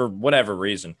for whatever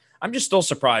reason. I'm just still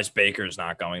surprised Baker's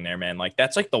not going there, man. Like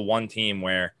that's like the one team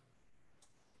where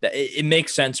it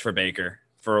makes sense for Baker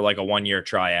for like a 1-year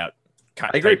tryout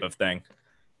type of thing.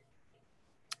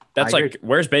 That's like,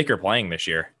 where's Baker playing this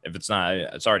year? If it's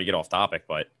not, sorry to get off topic,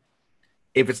 but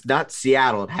if it's not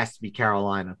Seattle, it has to be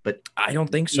Carolina. But I don't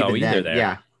think so either. There,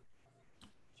 yeah.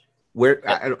 Where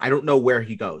I don't know where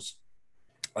he goes.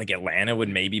 Like Atlanta would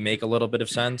maybe make a little bit of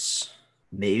sense.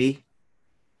 Maybe.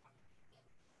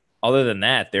 Other than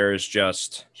that, there's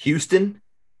just Houston.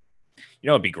 You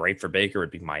know, it'd be great for Baker.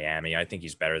 Would be Miami. I think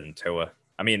he's better than Tua.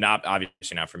 I mean,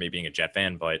 obviously not for me being a Jet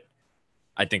fan, but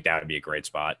I think that would be a great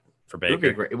spot for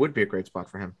Baker. It would be a great spot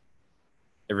for him.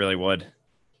 It really would.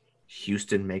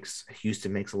 Houston makes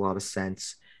a lot of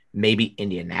sense. Maybe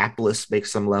Indianapolis makes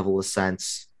some level of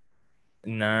sense.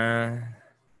 Nah.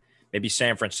 Maybe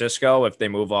San Francisco if they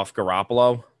move off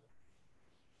Garoppolo.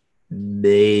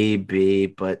 Maybe,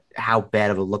 but how bad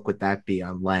of a look would that be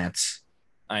on Lance?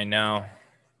 I know.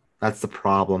 That's the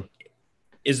problem.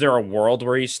 Is there a world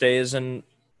where he stays in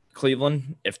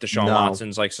Cleveland if Deshaun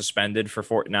Watson's like suspended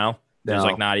for now? There's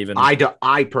like not even.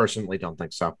 I personally don't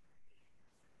think so.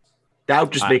 That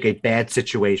would just make a bad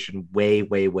situation way,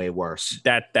 way, way worse.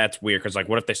 That's weird because like,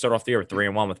 what if they start off the year with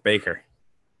 3-1 with Baker?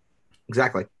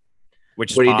 Exactly.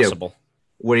 Which is possible.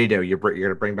 What do? You're going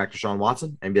to bring back Deshaun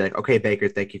Watson and be like, okay, Baker,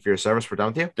 thank you for your service. We're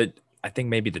done with you? I think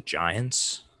maybe the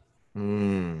Giants.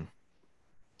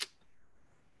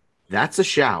 That's a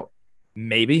shout.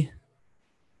 Maybe.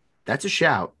 That's a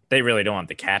shout. They really don't have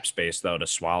the cap space, though, to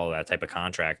swallow that type of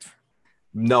contract.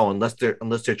 No, unless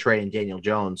they're trading Daniel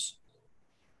Jones.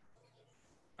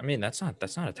 I mean, that's not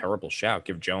a terrible shout.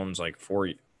 Give Jones like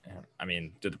 4. I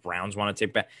mean, do the Browns want to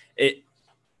take back?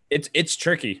 It's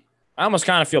tricky. I almost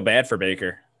kind of feel bad for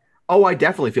Baker. Oh, I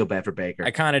definitely feel bad for Baker.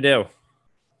 I kind of do.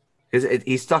 Because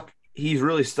he's stuck. He's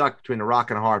really stuck between a rock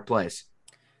and a hard place.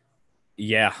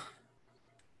 Yeah.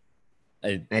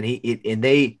 And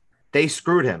they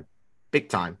screwed him big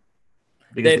time.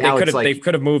 Because they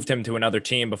could have moved him to another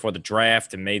team before the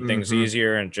draft and made things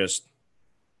easier and just.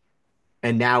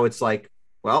 And now it's like,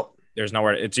 well, there's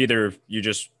nowhere. It's either you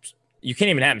can't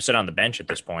even have him sit on the bench at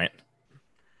this point.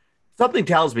 Something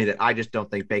tells me that I just don't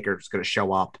think Baker's going to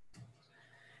show up.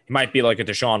 He might be like a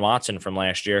Deshaun Watson from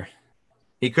last year.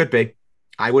 He could be.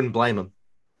 I wouldn't blame him.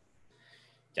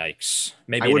 Yikes.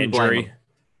 Maybe an injury.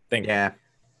 Yeah.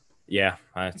 Yeah.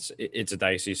 It's a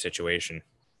dicey situation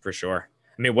for sure.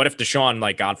 I mean, what if Deshaun,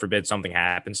 like, God forbid, something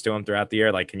happens to him throughout the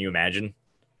year? Like, can you imagine?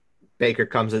 Baker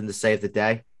comes in to save the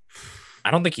day. I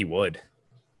don't think he would.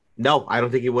 No, I don't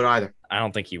think he would either. I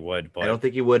don't think he would. But I don't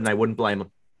think he would, and I wouldn't blame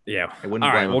him. Yeah. I wouldn't All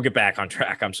blame right, him. we'll get back on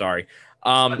track. I'm sorry.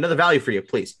 Another value for you,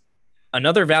 please.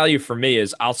 Another value for me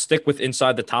is I'll stick with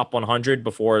inside the top 100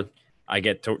 before I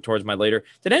get towards my later.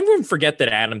 Did anyone forget that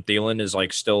Adam Thielen is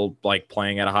like still like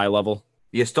playing at a high level?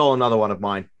 You stole another one of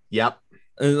mine. Yep.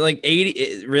 Like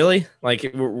 80, really?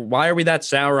 Like, why are we that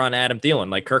sour on Adam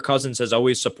Thielen? Like, Kirk Cousins has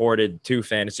always supported 2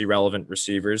 fantasy relevant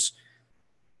receivers.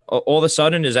 All of a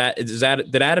sudden, did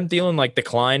Adam Thielen like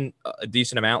decline a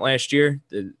decent amount last year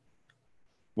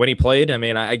when he played? I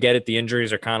mean, I get it. The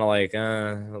injuries are kind of like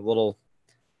a little.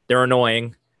 They're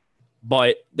annoying,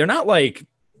 but they're not like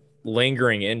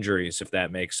lingering injuries, if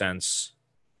that makes sense.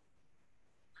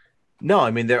 No,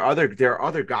 I mean there are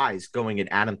other guys going in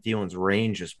Adam Thielen's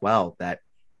range as well that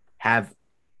have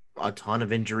a ton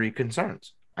of injury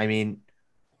concerns. I mean,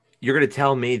 you're going to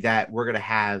tell me that we're going to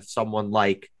have someone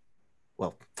like,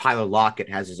 well, Tyler Lockett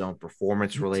has his own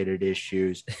performance-related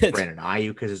issues. Brandon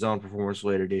Ayuk has his own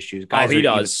performance-related issues. Guys, he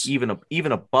does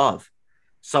even above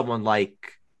someone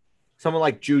like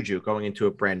Juju going into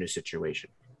a brand new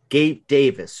situation. Gabe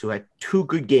Davis, who had 2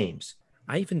 good games.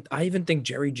 I even think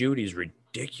Jerry Jeudy's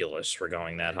ridiculous for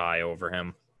going that high over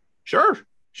him. Sure.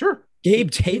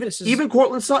 Gabe Davis even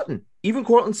Cortland Sutton,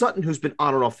 who's been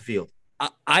on and off the field.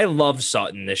 I love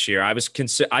Sutton this year.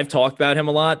 I've talked about him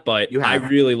a lot, but I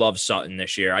really love Sutton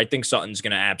this year. I think Sutton's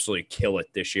going to absolutely kill it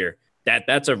this year.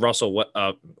 That's a Russell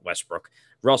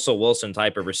Wilson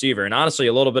type of receiver, and honestly,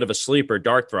 a little bit of a sleeper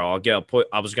dart throw.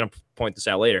 I was going to point this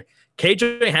out later.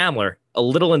 KJ Hamler, a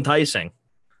little enticing.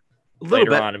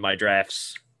 Later on in my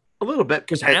drafts. A little bit.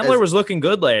 Because Hamler was looking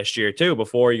good last year, too,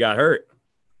 before he got hurt.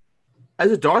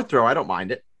 As a dart throw, I don't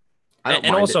mind it.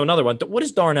 And also another one. What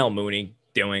is Darnell Mooney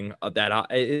doing?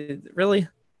 Really?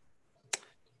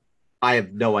 I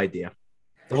have no idea.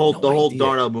 The I have whole no idea.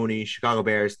 Darnell Mooney Chicago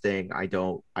Bears thing, I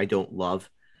don't love.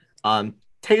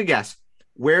 Take a guess.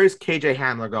 Where is KJ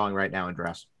Hamler going right now in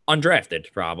drafts?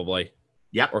 Undrafted, probably,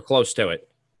 Yep, or close to it.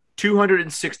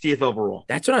 260th overall.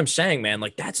 That's what I'm saying, man.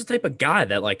 Like, that's the type of guy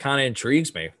that like kind of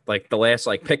intrigues me. Like the last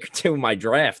like pick or two in my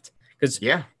draft, because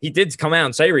Yeah, he did come out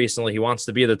and say recently he wants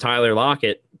to be the Tyler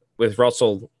Lockett with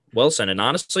Russell Wilson, and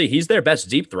honestly, he's their best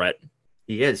deep threat.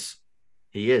 he is.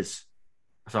 He is.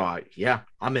 So yeah,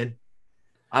 I'm in.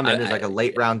 I'm I, in. There's like a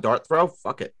late round dart throw.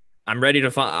 Fuck it. I'm ready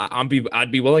to find.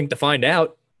 I'd be willing to find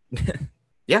out.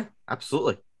 Yeah,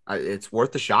 absolutely. It's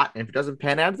worth a shot, and if it doesn't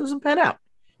pan out, it doesn't pan out.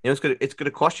 You know, it's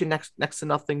gonna cost you next to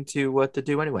nothing to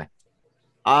do anyway.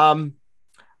 Um,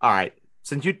 all right.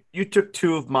 Since you took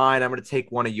two of mine, I'm gonna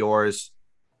take one of yours.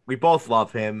 We both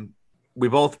love him. We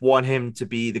both want him to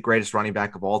be the greatest running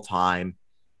back of all time.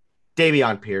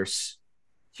 Dameon Pierce,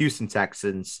 Houston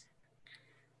Texans.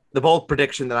 The bold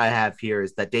prediction that I have here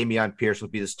is that Dameon Pierce will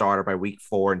be the starter by week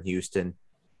 4 in Houston,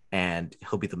 and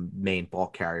he'll be the main ball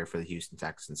carrier for the Houston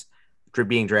Texans.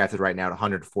 Being drafted right now at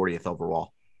 140th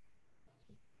overall.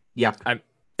 Yep.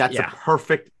 That's a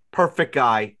perfect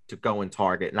guy to go and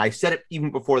target. And I said it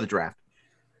even before the draft.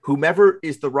 Whomever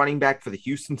is the running back for the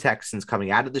Houston Texans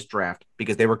coming out of this draft,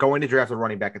 because they were going to draft a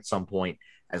running back at some point,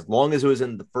 as long as it was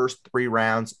in the first 3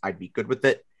 rounds, I'd be good with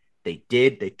it. They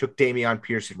did. They took Dameon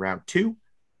Pierce in round 2.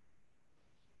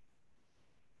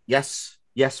 Yes,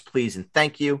 please, and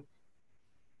thank you.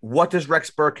 What does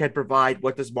Rex Burkhead provide?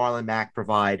 What does Marlon Mack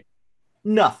provide?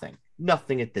 Nothing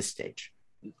at this stage.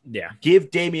 Yeah. Give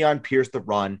Dameon Pierce the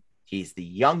run. He's the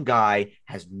young guy,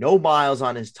 has no miles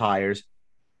on his tires.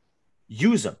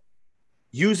 Use him,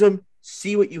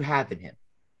 see what you have in him.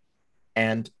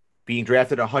 And being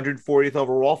drafted 140th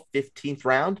overall, 15th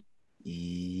round,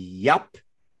 yep,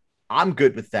 I'm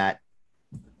good with that.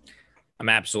 I'm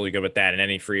absolutely good with that. And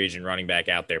any free agent running back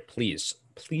out there, please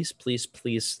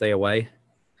stay away.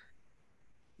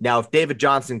 Now, if David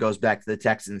Johnson goes back to the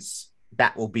Texans,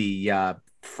 that will be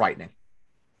frightening.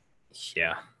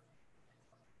 Yeah.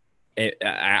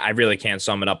 I really can't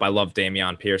sum it up. I love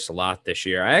Dameon Pierce a lot this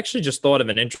year. I actually just thought of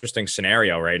an interesting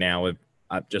scenario right now with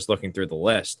just looking through the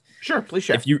list. Sure, please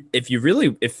share.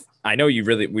 If I know you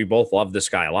really, we both love this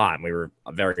guy a lot, and we were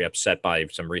very upset by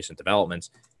some recent developments.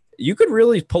 You could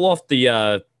really pull off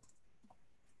the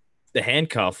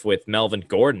handcuff with Melvin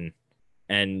Gordon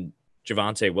and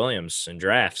Javonte Williams in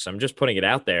drafts. I'm just putting it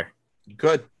out there. You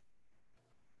could,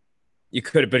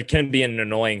 but it can be an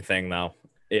annoying thing though.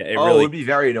 It would be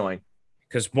very annoying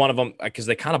because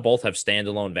they kind of both have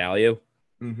standalone value.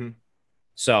 Mm-hmm.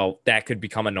 So that could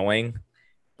become annoying.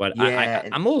 But yeah,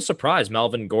 I'm a little surprised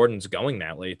Melvin Gordon's going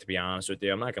that late, to be honest with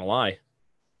you. I'm not going to lie.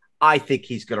 I think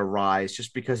he's going to rise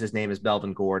just because his name is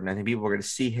Melvin Gordon. I think people are going to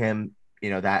see him,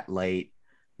 that late.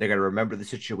 They're going to remember the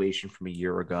situation from a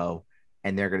year ago,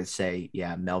 and they're going to say,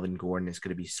 yeah, Melvin Gordon is going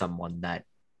to be someone that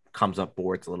comes up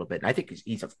boards a little bit. And I think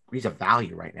he's a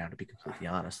value right now, to be completely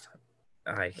honest.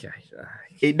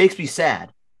 It makes me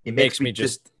sad. It makes me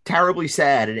just terribly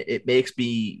sad, and it makes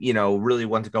me, really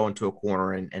want to go into a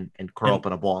corner and curl up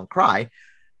in a ball and cry.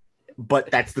 But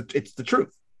it's the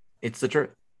truth. It's the truth.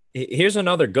 Here's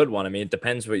another good one. I mean, it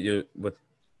depends with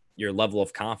your level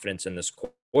of confidence in this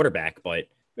quarterback. But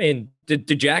I mean, did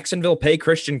Jacksonville pay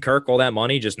Christian Kirk all that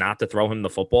money just not to throw him the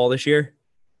football this year?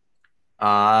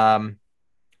 I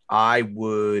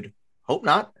would hope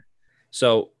not.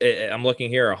 So I'm looking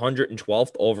here,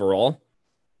 112th overall.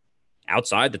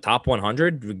 Outside the top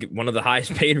 100, one of the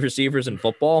highest paid receivers in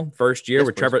football. First year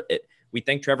with Trevor. We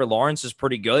think Trevor Lawrence is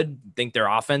pretty good. Think their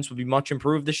offense would be much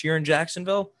improved this year in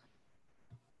Jacksonville.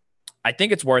 I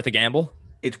think it's worth a gamble.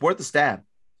 It's worth a stab.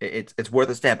 It's worth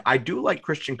a stab. I do like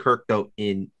Christian Kirk, though,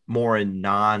 more in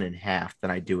non and half than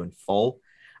I do in full.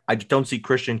 I just don't see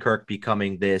Christian Kirk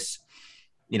becoming this,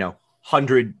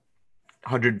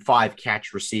 105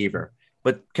 catch receiver.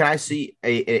 But can I see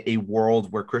a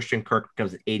world where Christian Kirk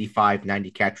becomes an 85, 90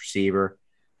 catch receiver,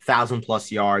 1,000+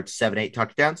 yards, 7-8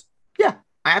 touchdowns? Yeah,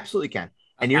 I absolutely can.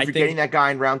 And you're getting that guy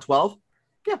in round 12?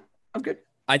 Yeah, I'm good.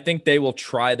 I think they will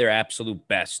try their absolute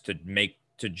best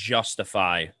to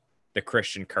justify the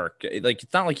Christian Kirk. Like,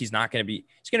 it's not like he's going to be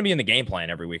in the game plan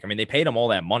every week. I mean, they paid him all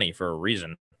that money for a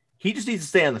reason. He just needs to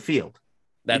stay on the field.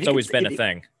 That's always been a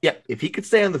thing. Yeah, if he could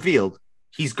stay on the field,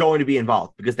 he's going to be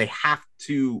involved because they have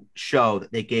to show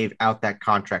that they gave out that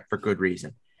contract for good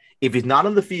reason. If he's not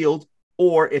on the field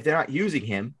or if they're not using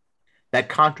him, that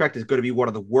contract is going to be one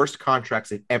of the worst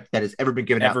contracts that has ever been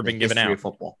given out in the history of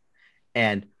football.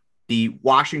 And the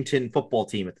Washington football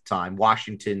team at the time,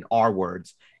 Washington, our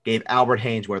words, gave Albert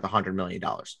Haynes worth $100 million.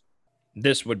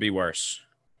 This would be worse.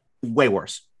 Way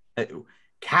worse.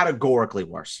 categorically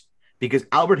worse because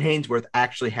Albert Hainsworth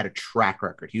actually had a track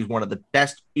record. He was one of the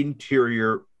best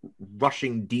interior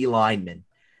rushing D linemen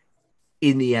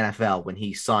in the NFL when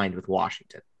he signed with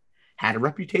Washington. Had a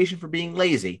reputation for being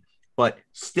lazy, but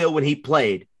still, when he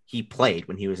played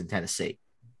when he was in Tennessee.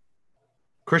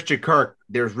 Christian Kirk,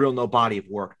 there's real no body of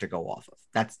work to go off of.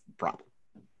 That's the problem.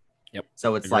 Yep.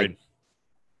 So it's Agreed.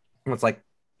 like,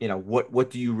 what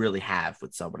do you really have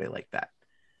with somebody like that?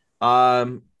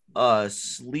 A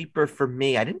sleeper for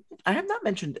me. I have not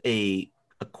mentioned a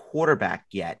quarterback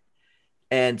yet.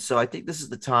 And so I think this is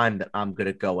the time that I'm going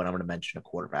to go and I'm going to mention a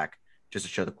quarterback just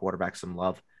to show the quarterback some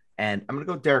love. And I'm going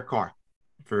to go Derek Carr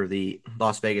for the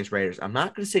Las Vegas Raiders. I'm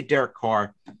not going to say Derek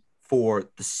Carr for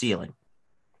the ceiling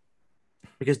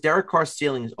because Derek Carr's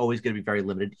ceiling is always going to be very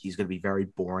limited. He's going to be very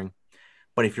boring.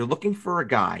 But if you're looking for a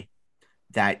guy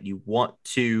that you want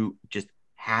to just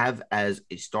have as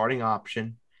a starting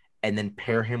option and then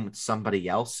pair him with somebody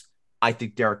else, I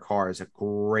think Derek Carr is a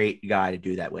great guy to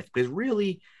do that with. Because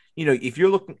really, if you're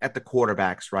looking at the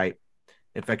quarterbacks, right,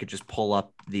 if I could just pull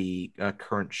up the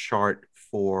current chart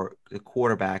for the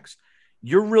quarterbacks,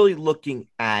 you're really looking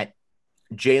at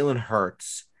Jalen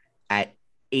Hurts at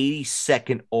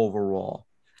 82nd overall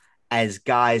as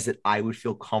guys that I would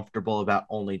feel comfortable about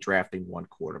only drafting one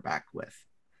quarterback with.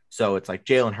 So it's like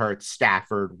Jalen Hurts,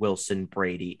 Stafford, Wilson,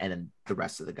 Brady, and then the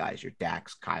rest of the guys, your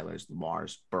Dax, Kylers,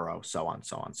 Lamars, Burrow, so on,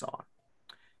 so on, so on.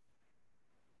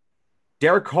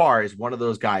 Derek Carr is one of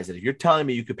those guys that if you're telling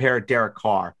me you compare Derek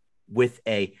Carr with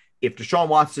if Deshaun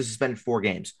Watson is suspended 4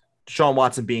 games, Deshaun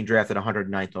Watson being drafted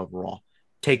 109th overall,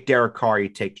 take Derek Carr, you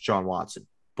take Deshaun Watson.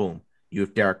 Boom. You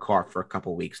have Derek Carr for a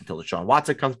couple of weeks until Deshaun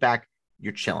Watson comes back.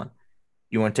 You're chilling.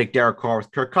 You want to take Derek Carr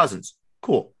with Kirk Cousins?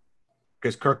 Cool.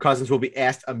 Because Kirk Cousins will be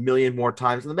asked a million more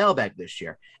times in the mailbag this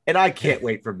year. And I can't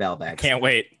wait for mailbags. Can't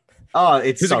wait. Oh,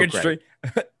 it's so great.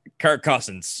 Kirk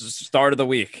Cousins, start of the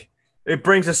week. It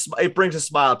brings a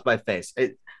smile to my face.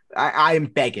 I am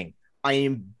begging.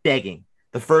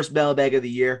 The first mailbag of the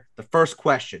year, the first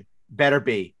question better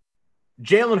be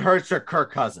Jalen Hurts or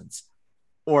Kirk Cousins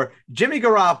or Jimmy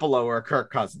Garoppolo or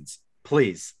Kirk Cousins.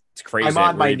 Please. It's crazy. I'm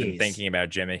on my knees thinking about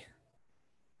Jimmy.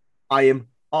 I am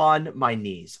on my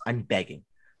knees. I'm begging.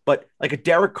 But like a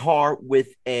Derek Carr with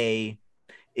if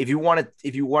you want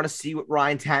to see what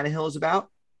Ryan Tannehill is about,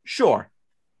 sure.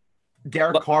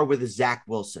 Derek Carr with a Zach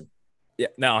Wilson. Yeah,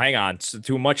 no, hang on. So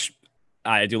too much.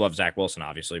 I do love Zach Wilson,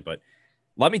 obviously, but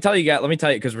let me tell you,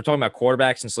 because we're talking about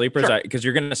quarterbacks and sleepers, because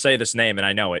you're going to say this name and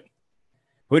I know it.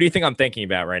 Who do you think I'm thinking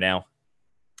about right now?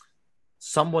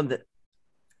 Someone that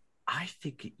I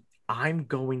think I'm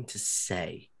going to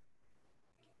say.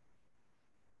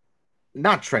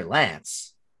 Not Trey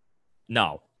Lance.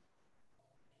 No.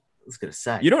 I was going to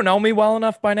say. You don't know me well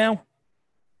enough by now?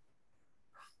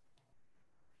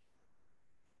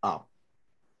 Oh.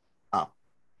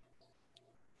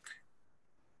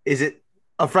 Is it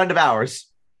a friend of ours?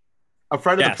 A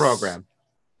friend of the program?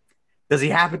 Does he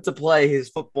happen to play his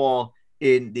football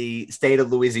in the state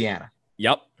of Louisiana?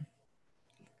 Yep.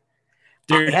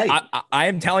 Dude, I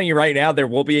am telling you right now, there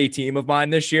will be a team of mine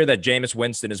this year that Jameis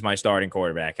Winston is my starting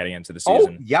quarterback heading into the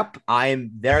season. Oh, yep. I am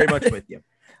very much with you.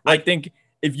 I think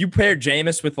if you pair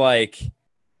Jameis with like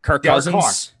Kirk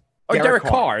Cousins or Derek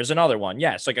Carr is another one.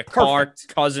 Yes, like a Carr,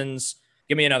 Cousins.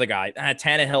 Give me another guy.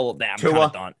 Tannehill, I'm kind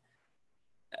of done.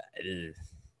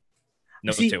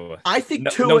 No Tua. I think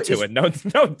no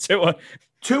Tua.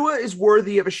 Tua is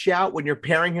worthy of a shout when you're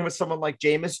pairing him with someone like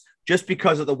Jameis just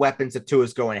because of the weapons that Tua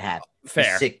is going to have.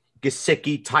 Fair.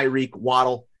 Gesicki, Tyreek,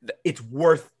 Waddle. It's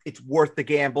worth the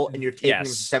gamble, and you're taking him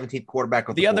as the 17th quarterback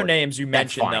of the other names you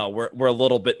mentioned, though, were a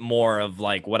little bit more of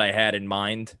like what I had in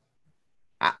mind.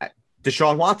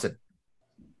 Deshaun Watson.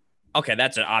 Okay,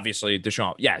 that's obviously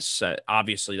Deshaun. Yes,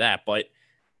 obviously that. But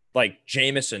like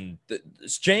Jameis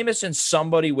and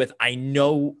somebody with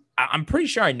I'm pretty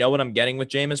sure I know what I'm getting with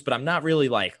Jameis, but I'm not really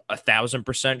like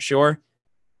 1,000% sure.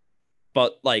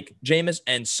 But like Jameis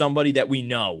and somebody that we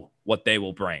know what they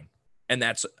will bring. And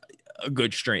that's a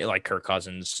good string, like Kirk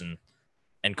Cousins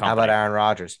and company. How about Aaron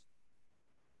Rodgers?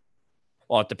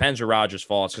 Well, it depends where Rodgers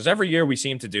falls. Because every year we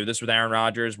seem to do this with Aaron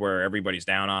Rodgers where everybody's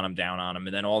down on him.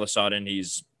 And then all of a sudden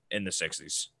he's in the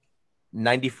 60s.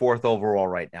 94th overall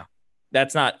right now.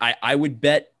 That's not, I would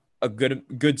bet a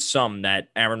good sum that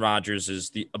Aaron Rodgers is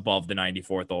above the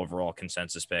 94th overall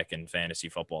consensus pick in fantasy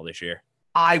football this year.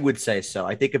 I would say so.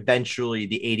 I think eventually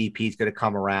the ADP is going to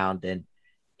come around and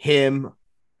him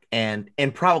and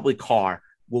probably Carr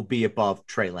will be above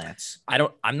Trey Lance.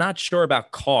 I'm not sure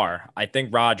about Carr. I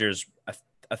think Rodgers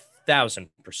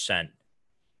 1,000%.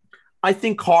 I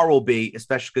think Carr will be,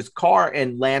 especially because Carr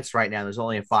and Lance right now, there's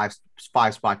only a five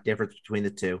spot difference between the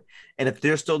two. And if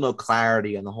there's still no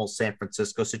clarity on the whole San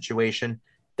Francisco situation,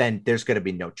 then there's going to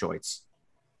be no choice.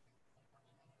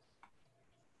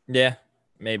 Yeah,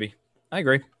 maybe. I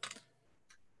agree.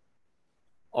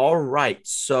 All right.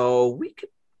 So we could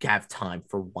have time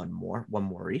for one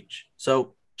more each.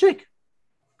 So, Jake,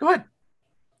 go ahead.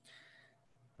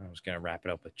 I was going to wrap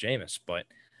it up with Jameis, but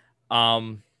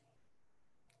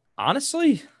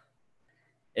honestly,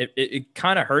 it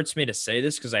kind of hurts me to say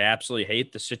this because I absolutely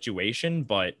hate the situation,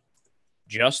 but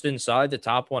just inside the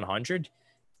top 100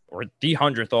 or the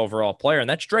 100th overall player, and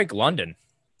that's Drake London.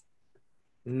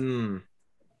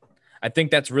 I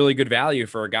think that's really good value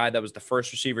for a guy that was the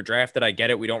first receiver drafted. I get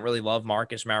it. We don't really love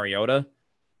Marcus Mariota,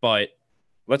 but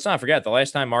let's not forget the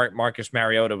last time Marcus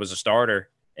Mariota was a starter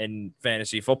in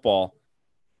fantasy football,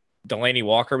 Delaney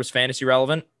Walker was fantasy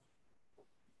relevant.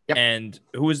 Yep. And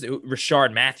who was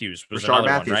Rashard Matthews was another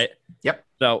one, right? Yep.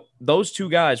 So those two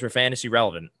guys were fantasy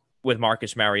relevant with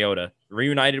Marcus Mariota,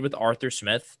 reunited with Arthur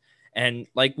Smith. And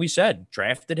like we said,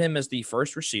 drafted him as the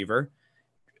first receiver.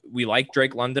 We like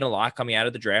Drake London a lot coming out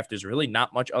of the draft. There's really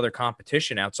not much other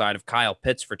competition outside of Kyle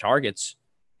Pitts for targets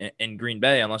in Green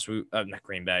Bay, unless we not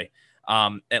Green Bay,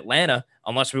 Atlanta,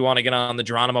 unless we want to get on the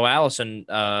Geronimo Allison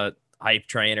hype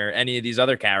train or any of these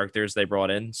other characters they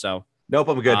brought in. So nope,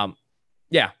 I'm good.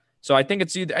 Yeah. So I think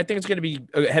it's going to be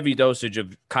a heavy dosage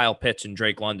of Kyle Pitts and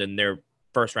Drake London, their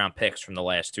first round picks from the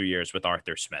last 2 years with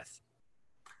Arthur Smith.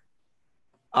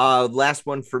 Last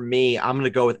one for me, I'm going to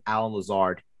go with Allen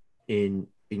Lazard in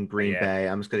Green Bay.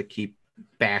 I'm just going to keep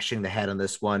bashing the head on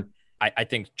this one. I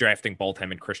think drafting both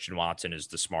him and Christian Watson is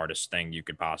the smartest thing you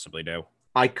could possibly do.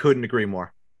 I couldn't agree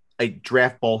more. I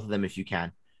draft both of them if you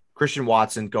can. Christian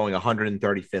Watson going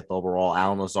 135th overall,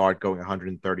 Allen Lazard going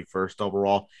 131st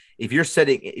overall. If you're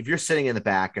sitting in the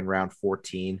back in round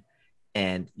 14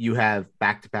 and you have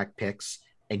back-to-back picks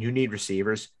and you need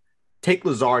receivers, take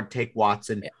Lazard, take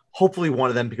Watson. Yeah. Hopefully one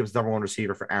of them becomes number one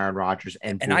receiver for Aaron Rodgers,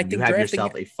 and boom, I think you have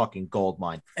yourself a fucking gold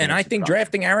mine. And I think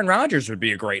drafting Aaron Rodgers would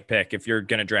be a great pick if you're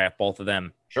going to draft both of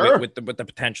them with the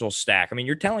potential stack. I mean,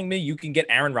 you're telling me you can get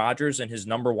Aaron Rodgers and his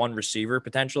number one receiver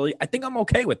potentially? I think I'm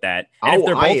okay with that. And if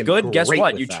they're both good, guess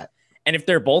what? And if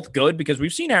they're both good, because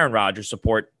we've seen Aaron Rodgers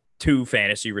support two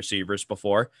fantasy receivers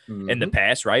before in the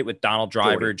past, right? With Donald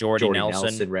Driver, Jordy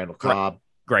Nelson, Randall Cobb,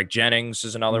 Greg Jennings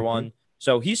is another one.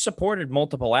 So he's supported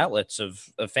multiple outlets of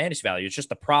fantasy value. It's just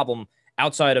the problem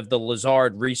outside of the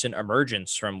Lazard recent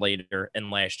emergence from later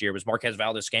in last year was Marquez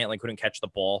Valdes-Scantling couldn't catch the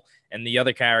ball, and the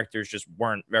other characters just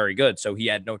weren't very good. So he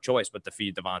had no choice but to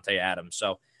feed Davante Adams.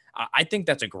 So I think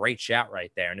that's a great shout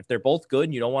right there. And if they're both good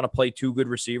and you don't want to play two good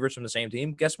receivers from the same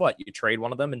team, guess what? You trade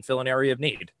one of them and fill an area of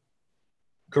need.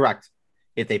 Correct.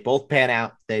 If they both pan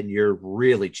out, then you're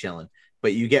really chilling.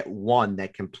 But you get one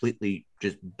that completely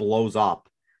just blows up,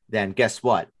 then guess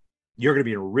what? You're going to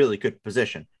be in a really good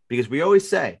position, because we always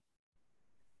say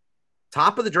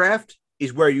top of the draft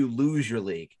is where you lose your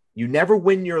league. You never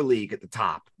win your league at the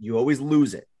top. You always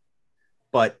lose it.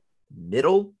 But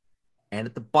middle and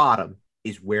at the bottom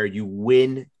is where you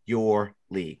win your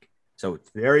league. So it's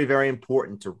very, very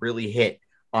important to really hit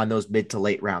on those mid to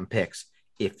late round picks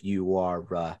if you are,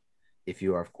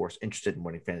 of course, interested in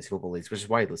winning fantasy football leagues, which is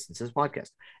why you listen to this podcast.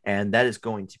 And that is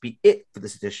going to be it for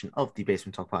this edition of the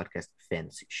Basement Talk Podcast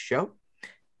Fantasy Show.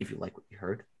 If you like what you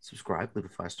heard, subscribe, leave a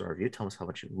 5-star review. Tell us how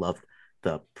much you loved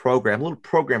the program. A little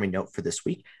programming note for this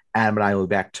week. Adam and I will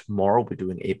be back tomorrow. We'll be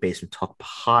doing a Basement Talk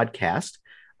podcast.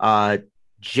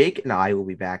 Jake and I will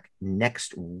be back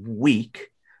next week,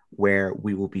 where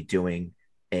we will be doing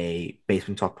a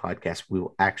Basement Talk podcast. We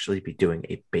will actually be doing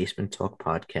a Basement Talk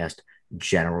podcast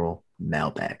general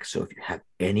mailbag. So if you have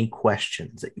any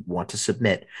questions that you want to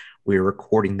submit, we're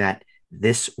recording that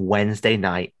this Wednesday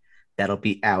night. That'll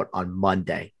be out on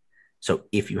Monday. So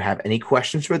if you have any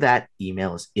questions for that,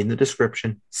 email is in the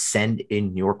description. Send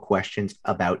in your questions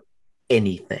about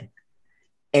anything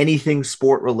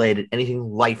sport related, anything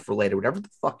life related, whatever the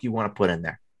fuck you want to put in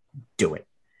there, do it.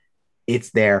 It's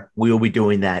there. We will be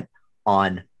doing that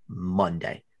on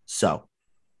Monday. So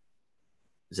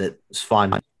it's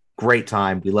fun. Great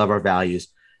time. We love our values.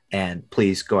 And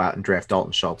please go out and draft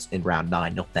Dalton Schultz in round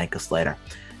 9. You'll thank us later.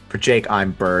 For Jake,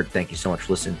 I'm Bird. Thank you so much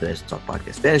for listening to this Talk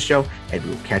Podcast Fantasy Show. And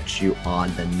we'll catch you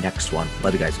on the next one.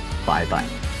 Love you guys.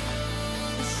 Bye-bye.